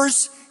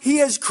universe He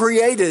has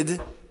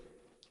created,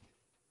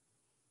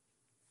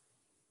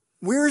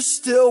 we're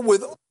still,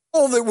 with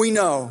all that we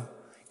know,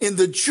 in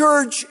the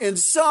church, in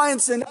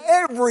science, in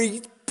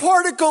every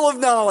particle of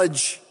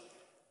knowledge,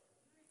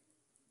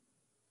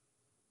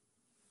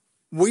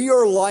 we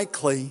are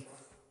likely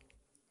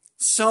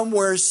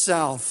somewhere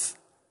south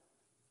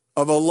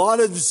of a lot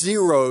of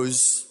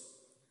zeros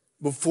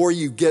before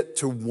you get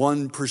to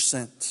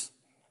 1%.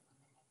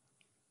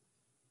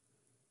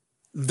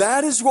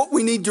 That is what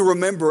we need to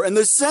remember. And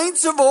the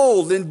saints of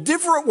old, in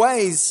different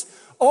ways,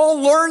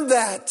 all learned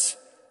that.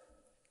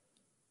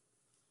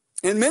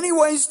 In many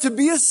ways, to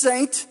be a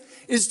saint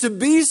is to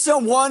be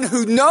someone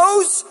who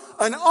knows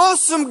an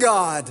awesome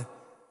God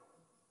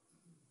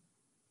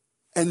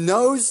and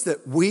knows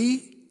that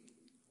we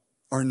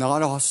are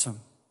not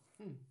awesome.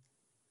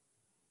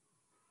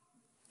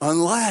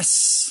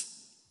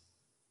 Unless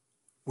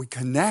we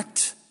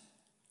connect,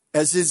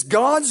 as is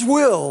God's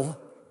will,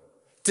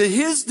 to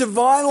His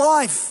divine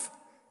life.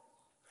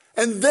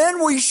 And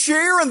then we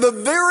share in the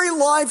very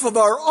life of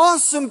our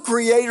awesome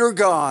Creator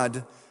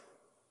God.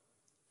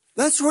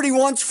 That's what He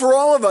wants for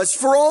all of us,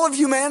 for all of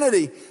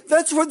humanity.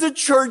 That's what the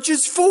church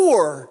is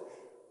for.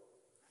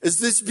 As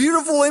this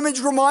beautiful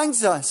image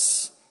reminds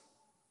us.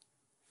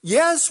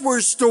 Yes,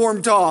 we're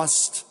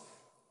storm-tossed.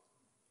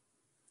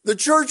 The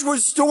church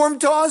was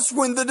storm-tossed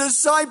when the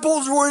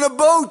disciples were in a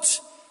boat,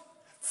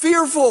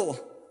 fearful,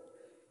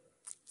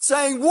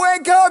 saying,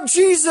 "Wake up,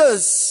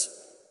 Jesus!"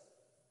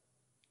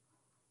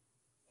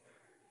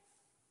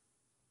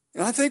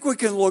 And I think we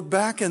can look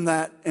back in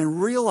that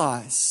and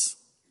realize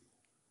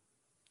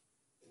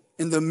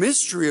in the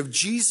mystery of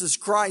Jesus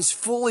Christ,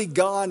 fully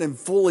God and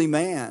fully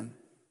man.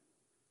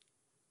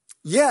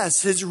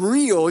 Yes, His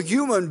real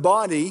human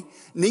body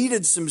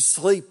needed some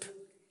sleep.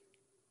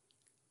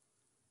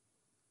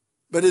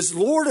 But as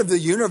Lord of the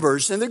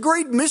universe and the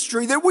great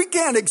mystery that we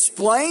can't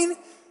explain,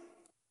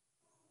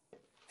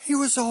 He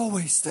was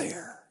always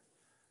there.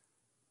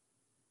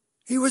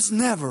 He was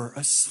never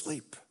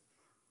asleep.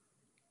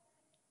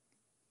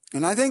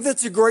 And I think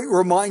that's a great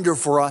reminder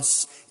for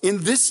us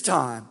in this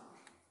time,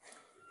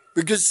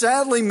 because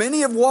sadly,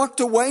 many have walked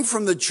away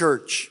from the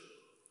church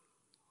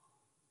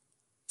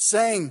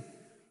saying,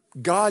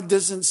 God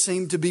doesn't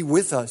seem to be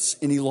with us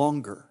any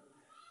longer.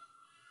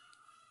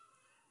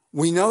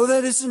 We know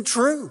that isn't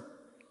true.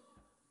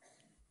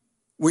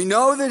 We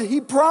know that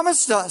He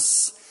promised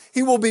us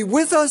He will be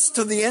with us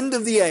to the end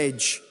of the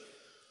age.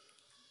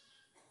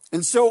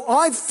 And so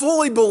I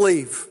fully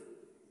believe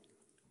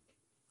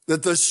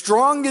that the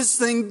strongest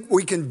thing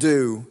we can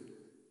do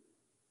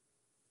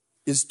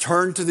is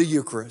turn to the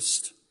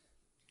Eucharist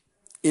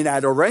in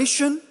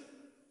adoration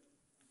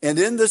and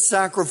in the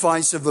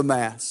sacrifice of the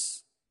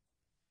Mass.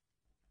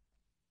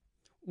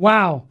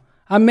 Wow.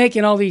 I'm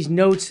making all these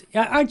notes.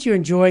 Aren't you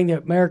enjoying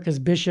the America's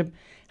Bishop?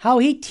 How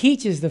he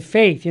teaches the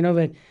faith,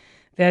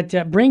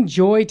 that bring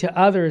joy to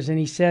others. And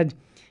he said,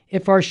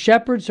 if our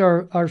shepherds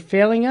are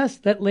failing us,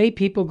 let lay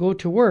people go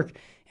to work.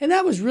 And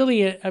that was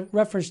really a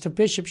reference to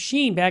Bishop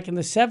Sheen back in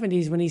the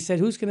 70s when he said,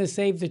 who's going to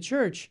save the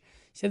church?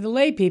 He said, the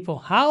lay people.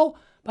 How?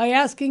 By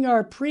asking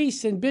our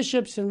priests and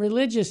bishops and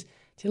religious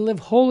to live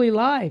holy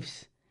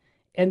lives.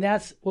 And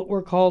that's what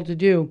we're called to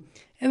do.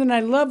 And then I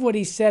love what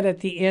he said at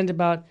the end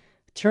about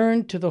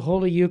turn to the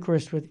Holy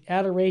Eucharist with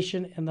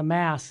adoration and the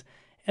Mass.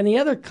 And the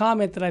other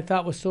comment that I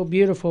thought was so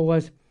beautiful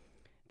was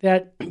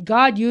that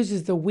God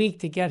uses the weak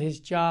to get His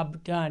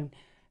job done.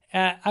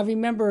 I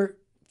remember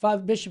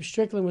Father Bishop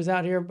Strickland was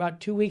out here about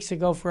 2 weeks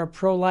ago for a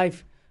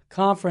pro-life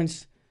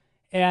conference,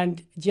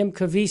 and Jim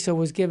Caviezel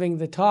was giving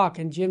the talk,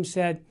 and Jim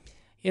said,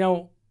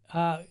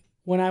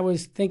 when I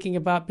was thinking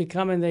about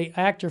becoming the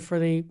actor for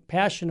the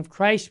Passion of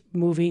Christ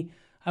movie,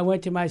 I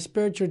went to my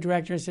spiritual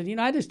director and said,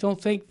 I just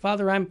don't think,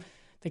 Father, I'm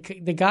the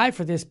guy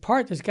for this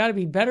part. There's got to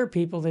be better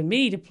people than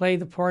me to play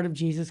the part of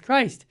Jesus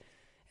Christ.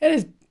 And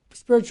his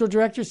spiritual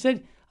director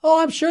said,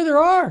 oh, I'm sure there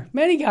are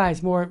many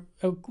guys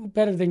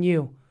better than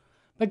you.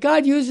 But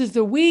God uses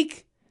the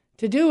weak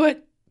to do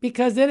it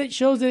because then it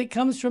shows that it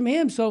comes from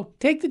Him. So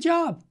take the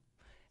job.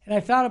 And I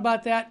thought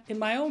about that in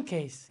my own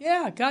case.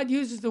 Yeah, God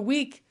uses the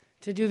weak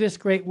to do this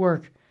great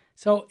work.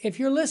 So if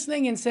you're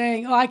listening and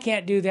saying, oh, I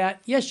can't do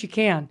that, yes, you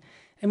can.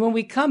 And when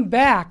we come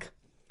back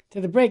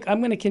to the break, I'm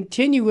going to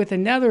continue with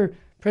another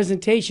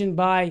presentation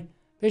by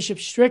Bishop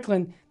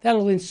Strickland that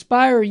will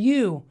inspire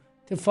you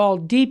to fall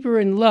deeper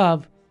in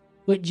love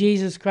with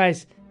Jesus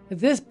Christ.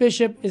 This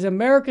bishop is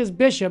America's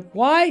bishop.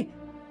 Why?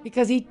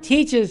 Because he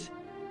teaches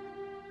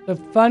the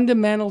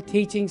fundamental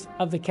teachings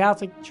of the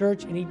Catholic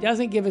Church, and he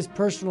doesn't give his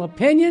personal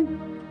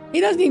opinion.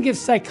 He doesn't even give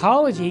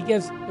psychology. He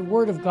gives the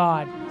Word of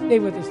God. Stay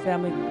with us,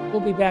 family. We'll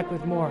be back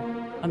with more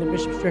on the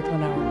Bishop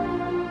Strickland Hour.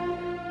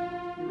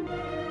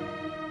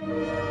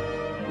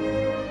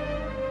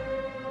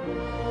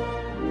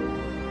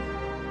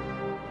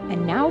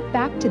 And now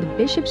back to the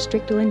Bishop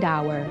Strickland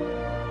Hour.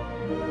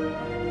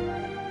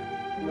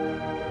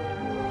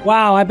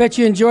 Wow, I bet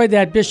you enjoyed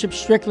that Bishop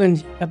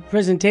Strickland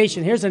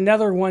presentation. Here's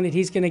another one that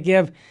he's going to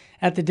give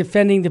at the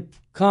Defending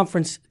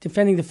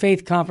the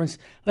Faith conference.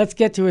 Let's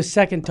get to his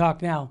second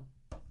talk now.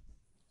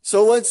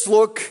 So let's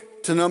look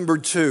to number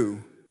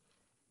 2.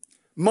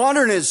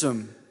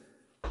 Modernism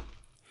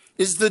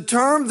is the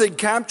term that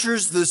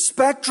captures the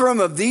spectrum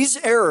of these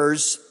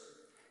errors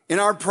in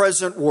our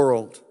present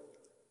world.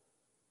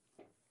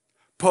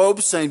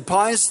 Pope St.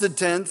 Pius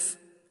X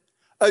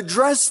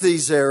addressed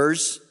these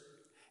errors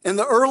in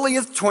the early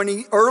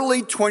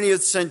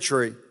 20th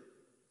century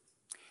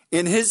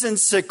in his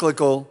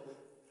encyclical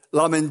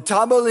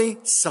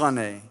Lamentabili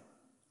Sane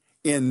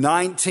in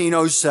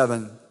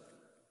 1907.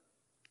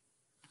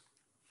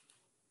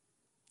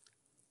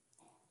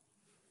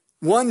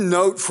 One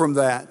note from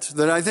that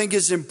I think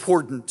is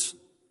important.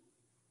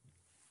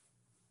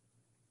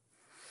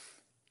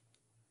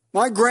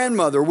 My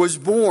grandmother was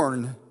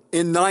born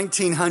in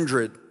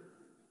 1900.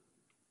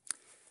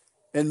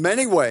 In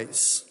many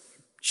ways,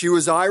 she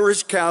was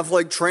Irish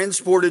Catholic,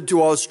 transported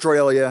to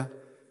Australia.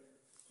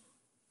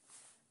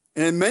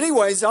 And in many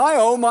ways, I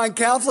owe my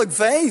Catholic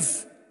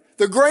faith,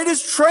 the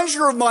greatest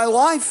treasure of my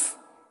life,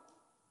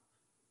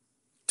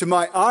 to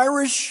my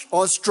Irish,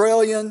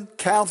 Australian,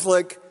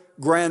 Catholic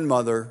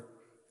grandmother.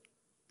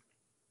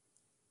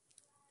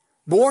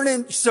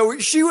 So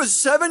she was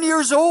 7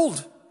 years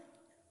old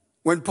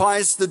when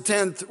Pius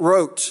X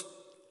wrote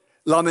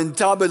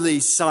Lamentabili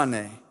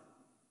Sane.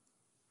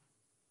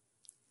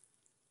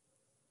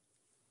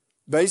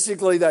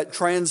 Basically, that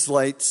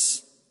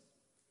translates,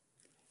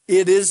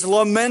 it is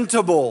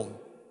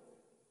lamentable.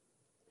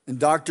 And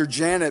Dr.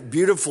 Janet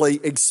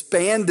beautifully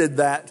expanded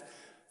that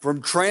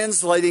from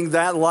translating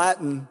that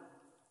Latin.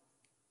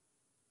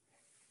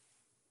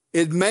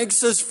 It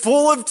makes us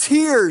full of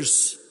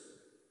tears.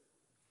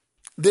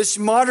 This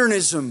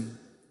modernism,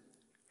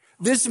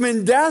 this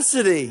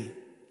mendacity.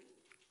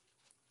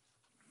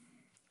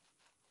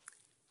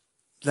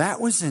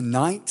 That was in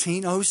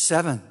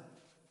 1907.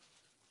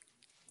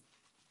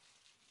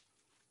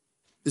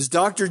 As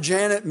Dr.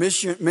 Janet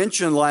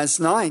mentioned last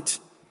night,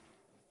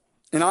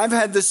 and I've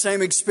had the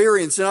same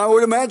experience, and I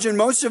would imagine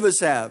most of us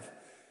have.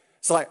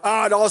 It's like,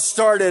 it all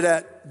started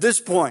at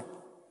this point.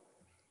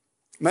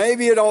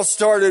 Maybe it all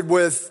started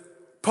with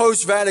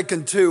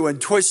post-Vatican II and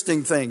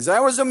twisting things.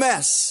 That was a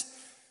mess.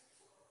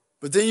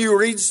 But then you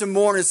read some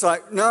more and it's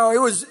like, no,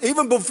 it was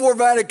even before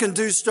Vatican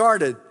II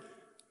started.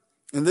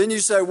 And then you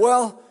say,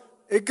 well,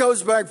 it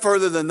goes back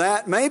further than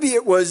that. Maybe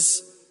it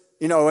was,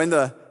 in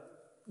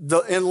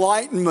the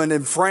Enlightenment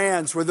in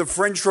France with the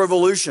French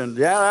Revolution.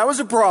 Yeah, that was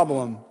a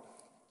problem.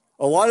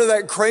 A lot of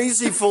that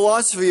crazy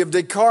philosophy of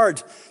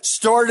Descartes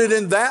started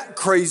in that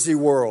crazy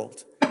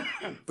world.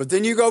 But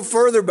then you go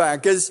further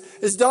back. As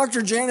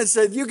Dr. Janet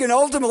said, you can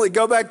ultimately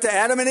go back to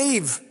Adam and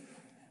Eve.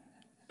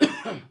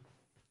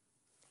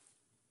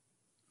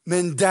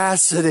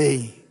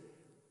 Mendacity.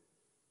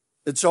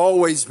 It's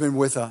always been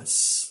with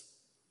us.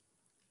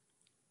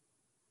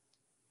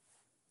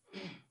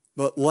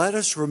 But let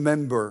us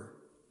remember,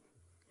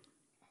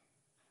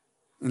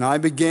 and I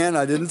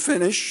didn't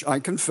finish, I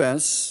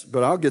confess,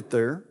 but I'll get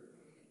there.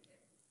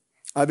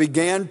 I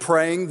began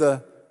praying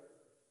the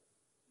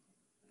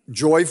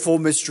joyful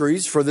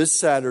mysteries for this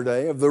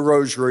Saturday of the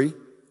Rosary.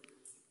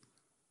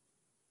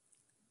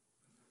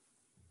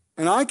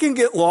 And I can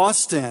get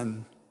lost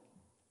in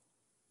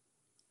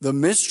the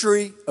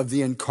mystery of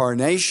the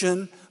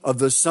incarnation of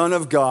the Son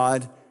of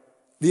God,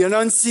 the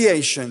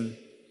Annunciation,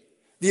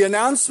 the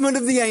announcement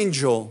of the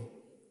angel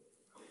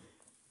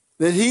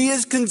that he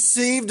is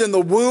conceived in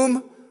the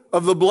womb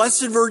of the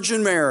Blessed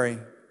Virgin Mary.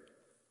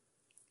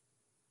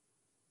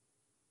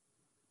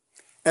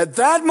 At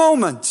that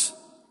moment,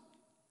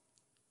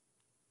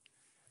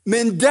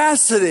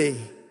 mendacity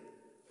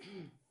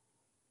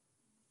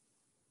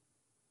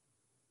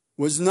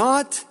was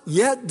not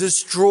yet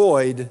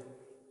destroyed,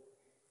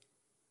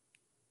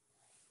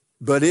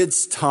 but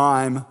its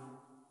time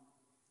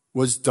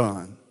was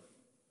done.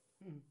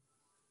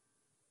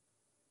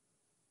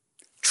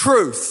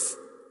 Truth,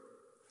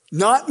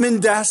 not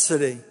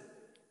mendacity,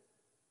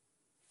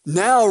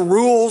 now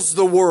rules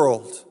the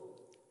world.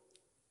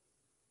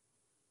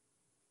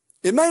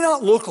 It may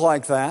not look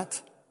like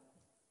that,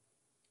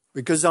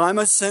 because I'm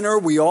a sinner,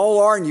 we all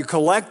are, and you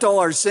collect all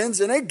our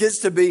sins, and it gets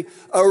to be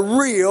a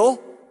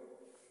real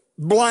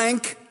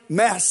blank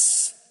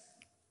mess.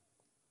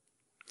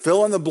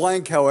 Fill in the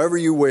blank however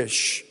you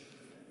wish.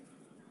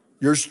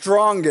 Your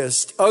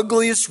strongest,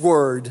 ugliest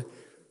word.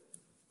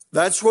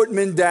 That's what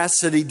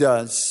mendacity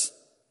does.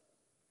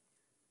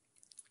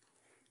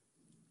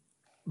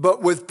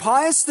 But with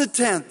Pius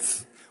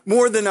X,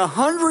 more than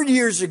 100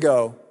 years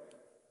ago,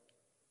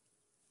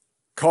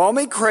 call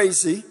me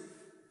crazy,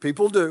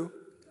 people do,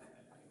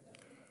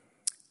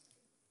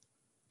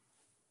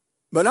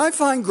 but I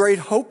find great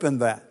hope in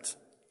that.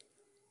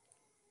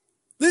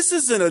 This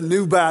isn't a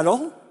new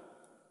battle.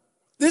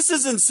 This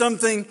isn't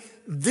something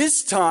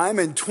this time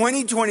in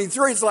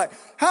 2023. It's like,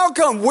 how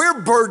come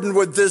we're burdened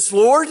with this,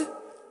 Lord?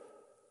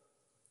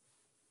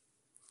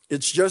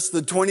 It's just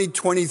the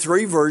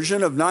 2023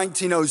 version of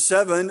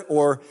 1907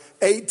 or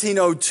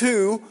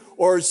 1802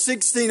 or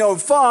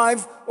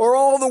 1605 or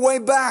all the way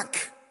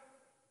back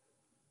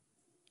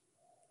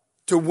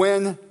to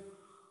when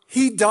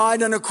he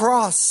died on a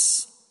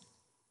cross.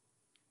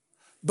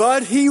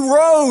 But he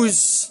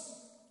rose,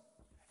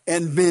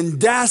 and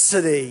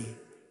mendacity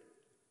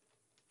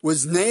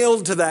was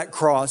nailed to that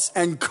cross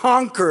and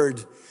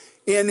conquered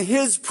in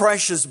his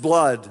precious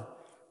blood.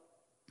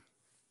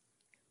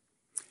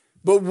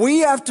 But we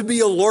have to be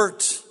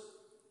alert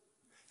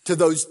to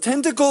those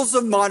tentacles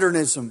of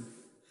modernism.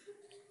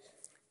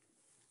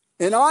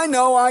 And I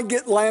know I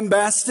get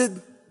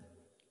lambasted.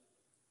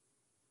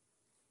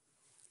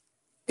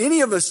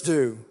 Any of us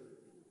do,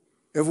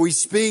 if we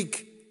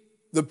speak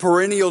the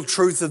perennial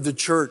truth of the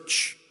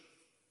church.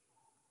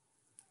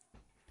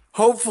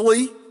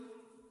 Hopefully,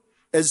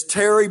 as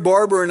Terry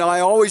Barber and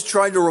I always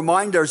try to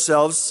remind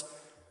ourselves,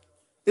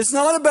 it's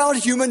not about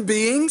human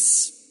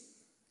beings.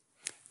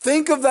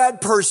 Think of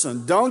that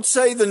person. Don't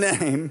say the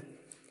name.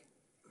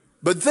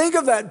 But think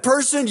of that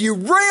person you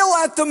rail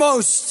at the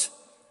most.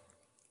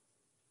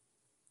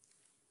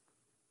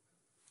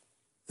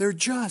 They're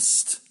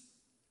just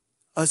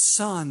a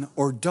son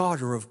or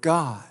daughter of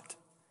God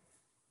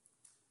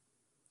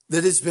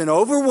that has been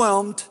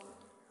overwhelmed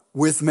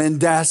with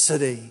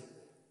mendacity.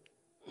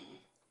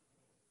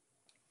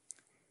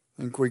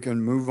 I think we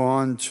can move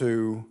on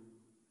to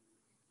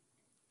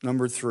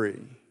number 3.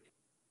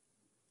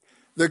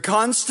 The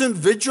constant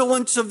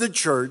vigilance of the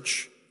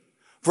church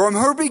from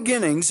her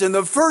beginnings in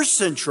the first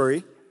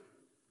century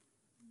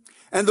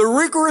and the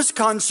rigorous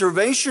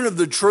conservation of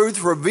the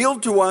truth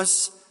revealed to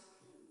us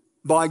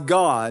by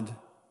God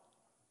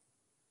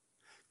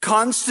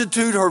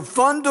constitute her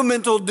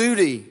fundamental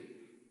duty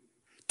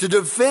to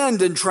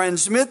defend and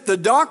transmit the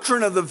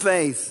doctrine of the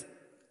faith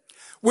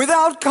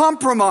without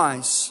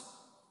compromise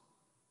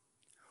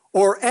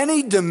or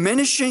any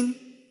diminishing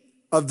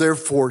of their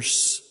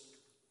force.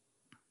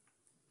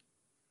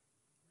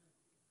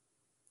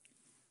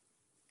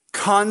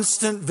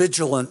 Constant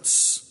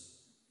vigilance.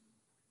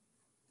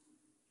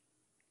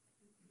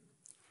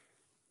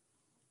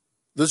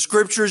 The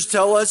scriptures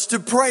tell us to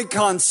pray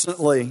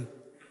constantly.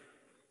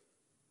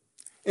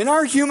 In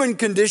our human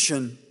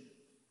condition,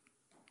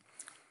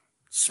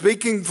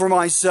 speaking for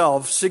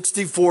myself,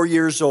 64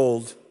 years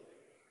old,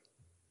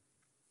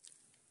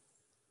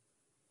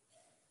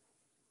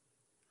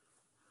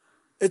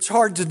 it's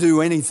hard to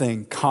do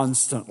anything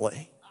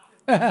constantly.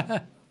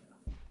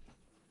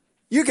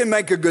 You can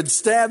make a good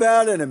stab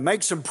at it and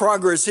make some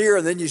progress here,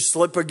 and then you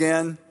slip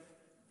again.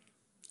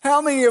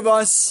 How many of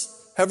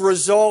us have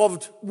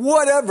resolved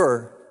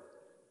whatever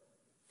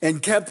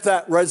and kept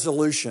that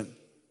resolution?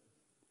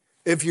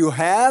 If you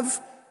have,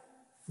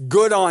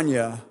 good on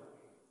you,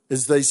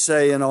 as they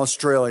say in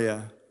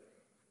Australia.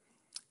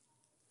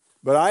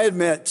 But I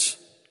admit,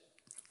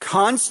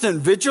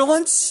 constant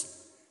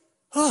vigilance,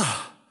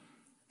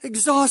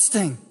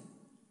 exhausting,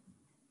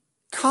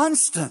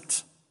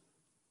 constant.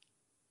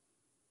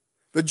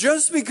 But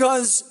just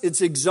because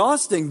it's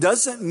exhausting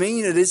doesn't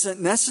mean it isn't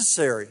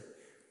necessary.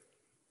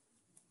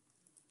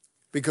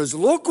 Because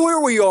look where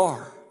we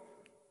are.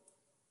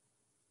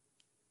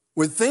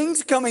 With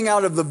things coming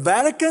out of the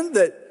Vatican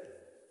that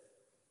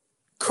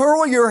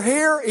curl your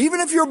hair, even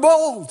if you're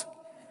bald.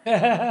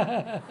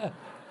 And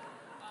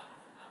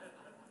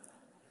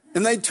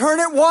they turn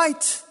it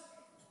white.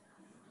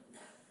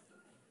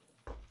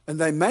 And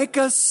they make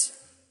us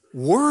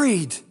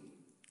worried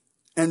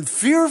and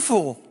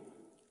fearful.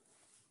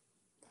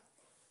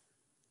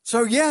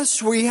 So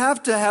yes, we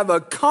have to have a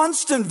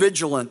constant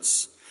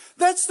vigilance.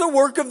 That's the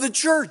work of the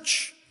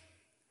church,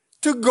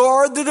 to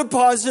guard the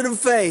deposit of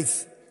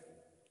faith.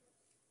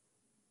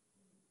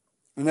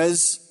 And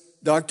as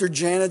Dr.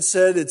 Janet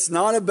said, it's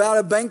not about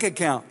a bank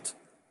account.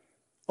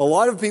 A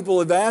lot of people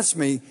have asked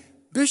me,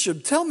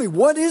 Bishop, tell me,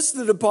 what is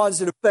the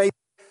deposit of faith?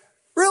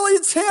 Really,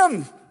 it's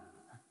Him.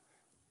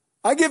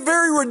 I get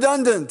very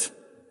redundant.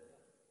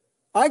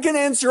 I can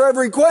answer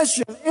every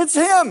question. It's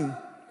Him.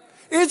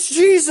 It's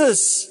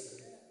Jesus.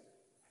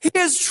 He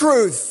is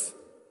truth.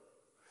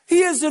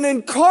 He is an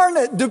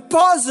incarnate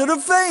deposit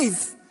of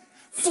faith.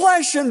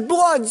 Flesh and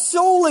blood,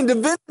 soul and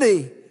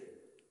divinity.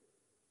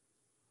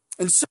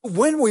 And so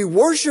when we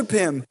worship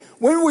Him,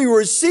 when we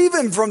receive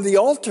Him from the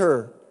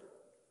altar,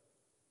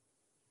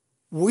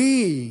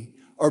 we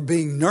are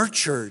being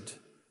nurtured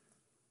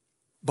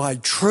by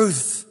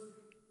truth.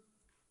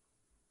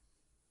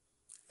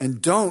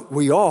 And don't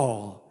we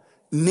all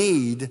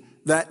need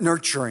that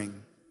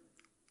nurturing?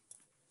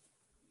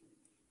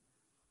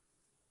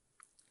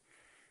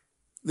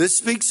 This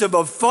speaks of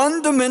a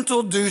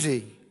fundamental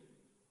duty.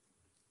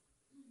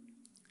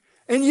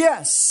 And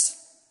yes,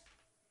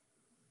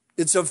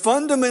 it's a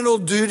fundamental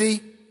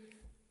duty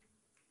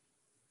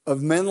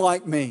of men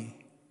like me,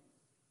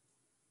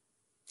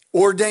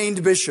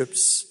 ordained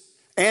bishops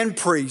and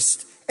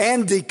priests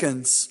and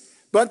deacons.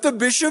 But the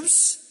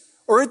bishops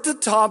are at the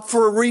top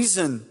for a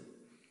reason.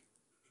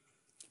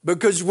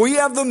 Because we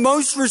have the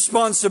most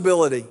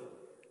responsibility.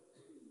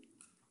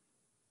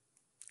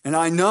 And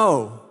I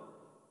know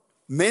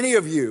many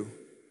of you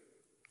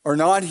are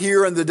not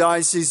here in the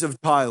Diocese of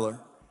Tyler.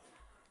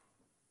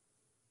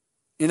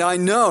 And I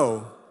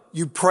know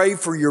you pray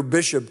for your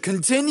bishop.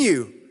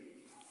 Continue.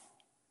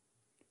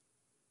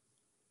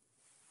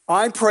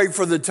 I pray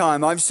for the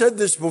time. I've said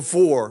this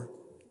before.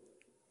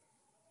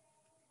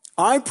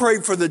 I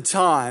pray for the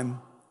time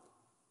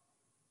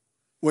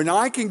when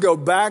I can go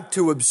back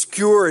to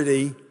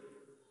obscurity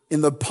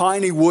in the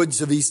piney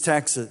woods of East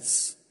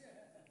Texas.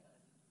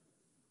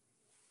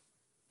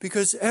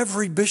 Because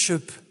every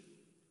bishop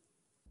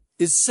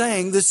is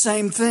saying the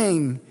same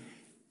thing.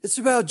 It's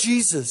about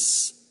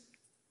Jesus.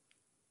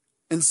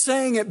 And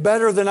saying it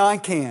better than I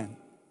can.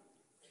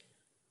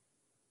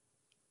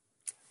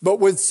 But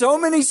with so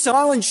many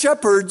silent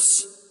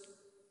shepherds,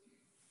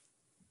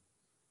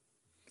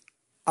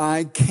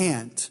 I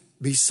can't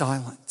be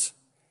silent.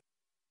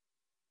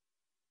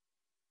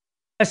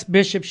 Yes,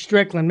 Bishop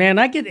Strickland. Man,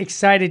 I get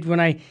excited when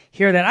I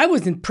hear that. I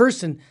was in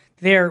person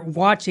there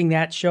watching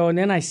that show, and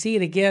then I see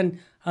it again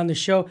on the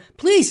show.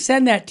 Please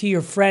send that to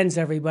your friends,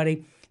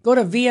 everybody. Go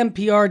to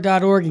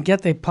vmpr.org and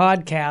get the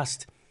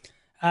podcast.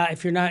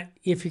 If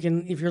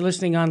you're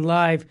listening on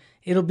live,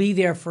 it'll be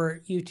there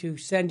for you to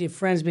send your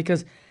friends,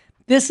 because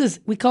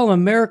we call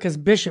him America's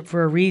bishop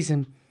for a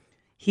reason.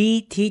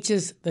 He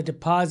teaches the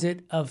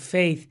deposit of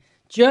faith,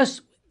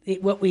 just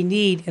what we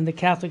need in the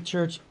Catholic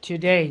Church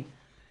today.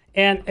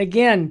 And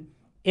again,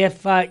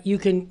 if you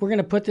can, we're going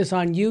to put this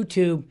on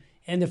YouTube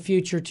in the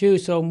future too,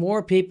 so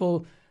more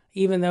people,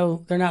 even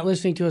though they're not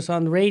listening to us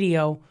on the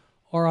radio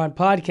or on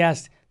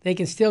podcast, they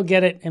can still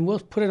get it, and we'll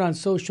put it on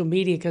social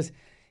media, because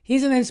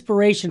he's an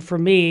inspiration for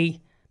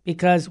me,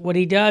 because what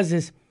he does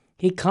is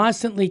he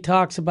constantly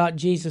talks about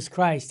Jesus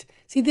Christ.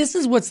 See, this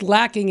is what's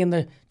lacking in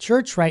the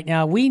church right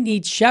now. We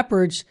need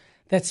shepherds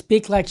that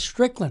speak like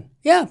Strickland.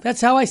 Yeah,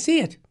 that's how I see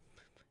it.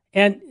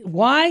 And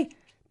why?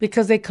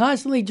 Because they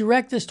constantly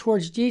direct us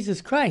towards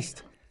Jesus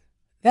Christ.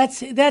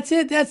 That's it. That's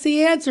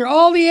the answer.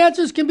 All the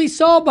answers can be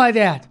solved by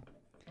that.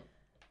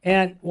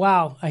 And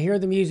wow, I hear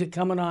the music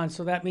coming on.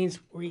 So that means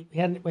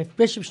if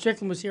Bishop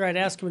Strickland was here, I'd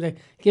ask him to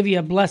give you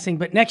a blessing.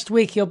 But next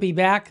week he'll be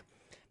back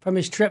from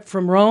his trip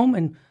from Rome,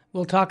 and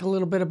we'll talk a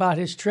little bit about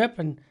his trip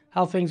and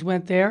how things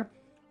went there.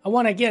 I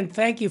want to again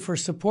thank you for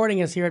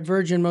supporting us here at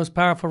Virgin Most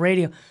Powerful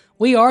Radio.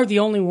 We are the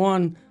only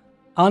one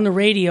on the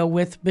radio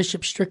with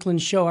Bishop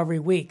Strickland's show every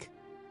week.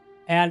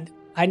 And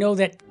I know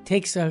that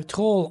takes a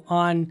toll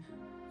on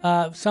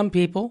some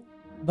people,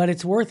 but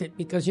it's worth it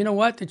because you know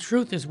what? The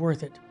truth is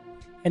worth it.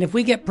 And if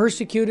we get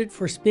persecuted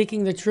for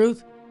speaking the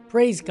truth,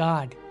 praise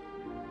God,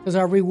 because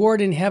our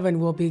reward in heaven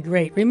will be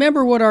great.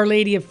 Remember what Our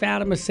Lady of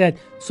Fatima said,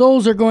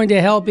 souls are going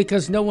to hell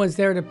because no one's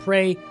there to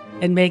pray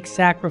and make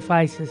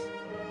sacrifices.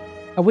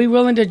 Are we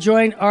willing to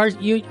join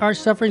our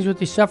sufferings with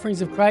the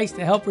sufferings of Christ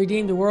to help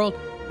redeem the world?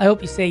 I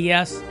hope you say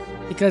yes,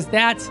 because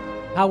that's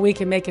how we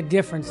can make a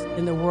difference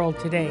in the world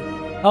today,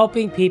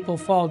 helping people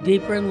fall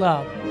deeper in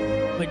love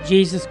with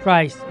Jesus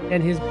Christ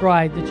and his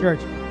bride, the church.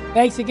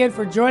 Thanks again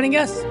for joining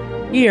us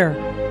here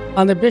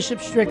on the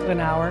Bishop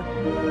Strickland Hour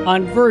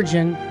on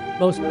Virgin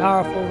Most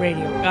Powerful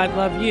Radio. God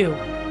love you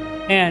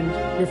and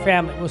your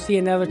family. We'll see you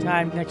another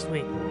time next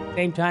week.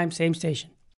 Same time, same station.